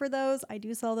want to pay for those, I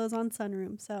do sell those on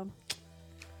Sunroom. So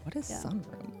What is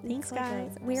sunroom? Thanks, It's like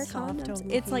guys. a We're soft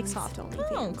condoms. It's like OnlyFans. soft only.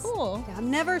 Oh, cool. yeah,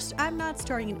 I'm not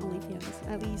starting an OnlyFans.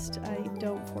 At least I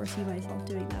don't foresee myself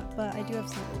doing that. But I do have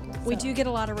some. We do get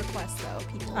a lot of requests though.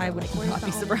 People I are would like, "Where's not the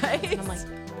be OnlyFans?" surprised. And I'm like,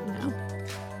 no.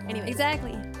 Anyway,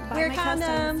 Exactly. Wear my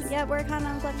customs. condoms. Yeah, wear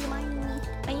condoms. Love you, mine.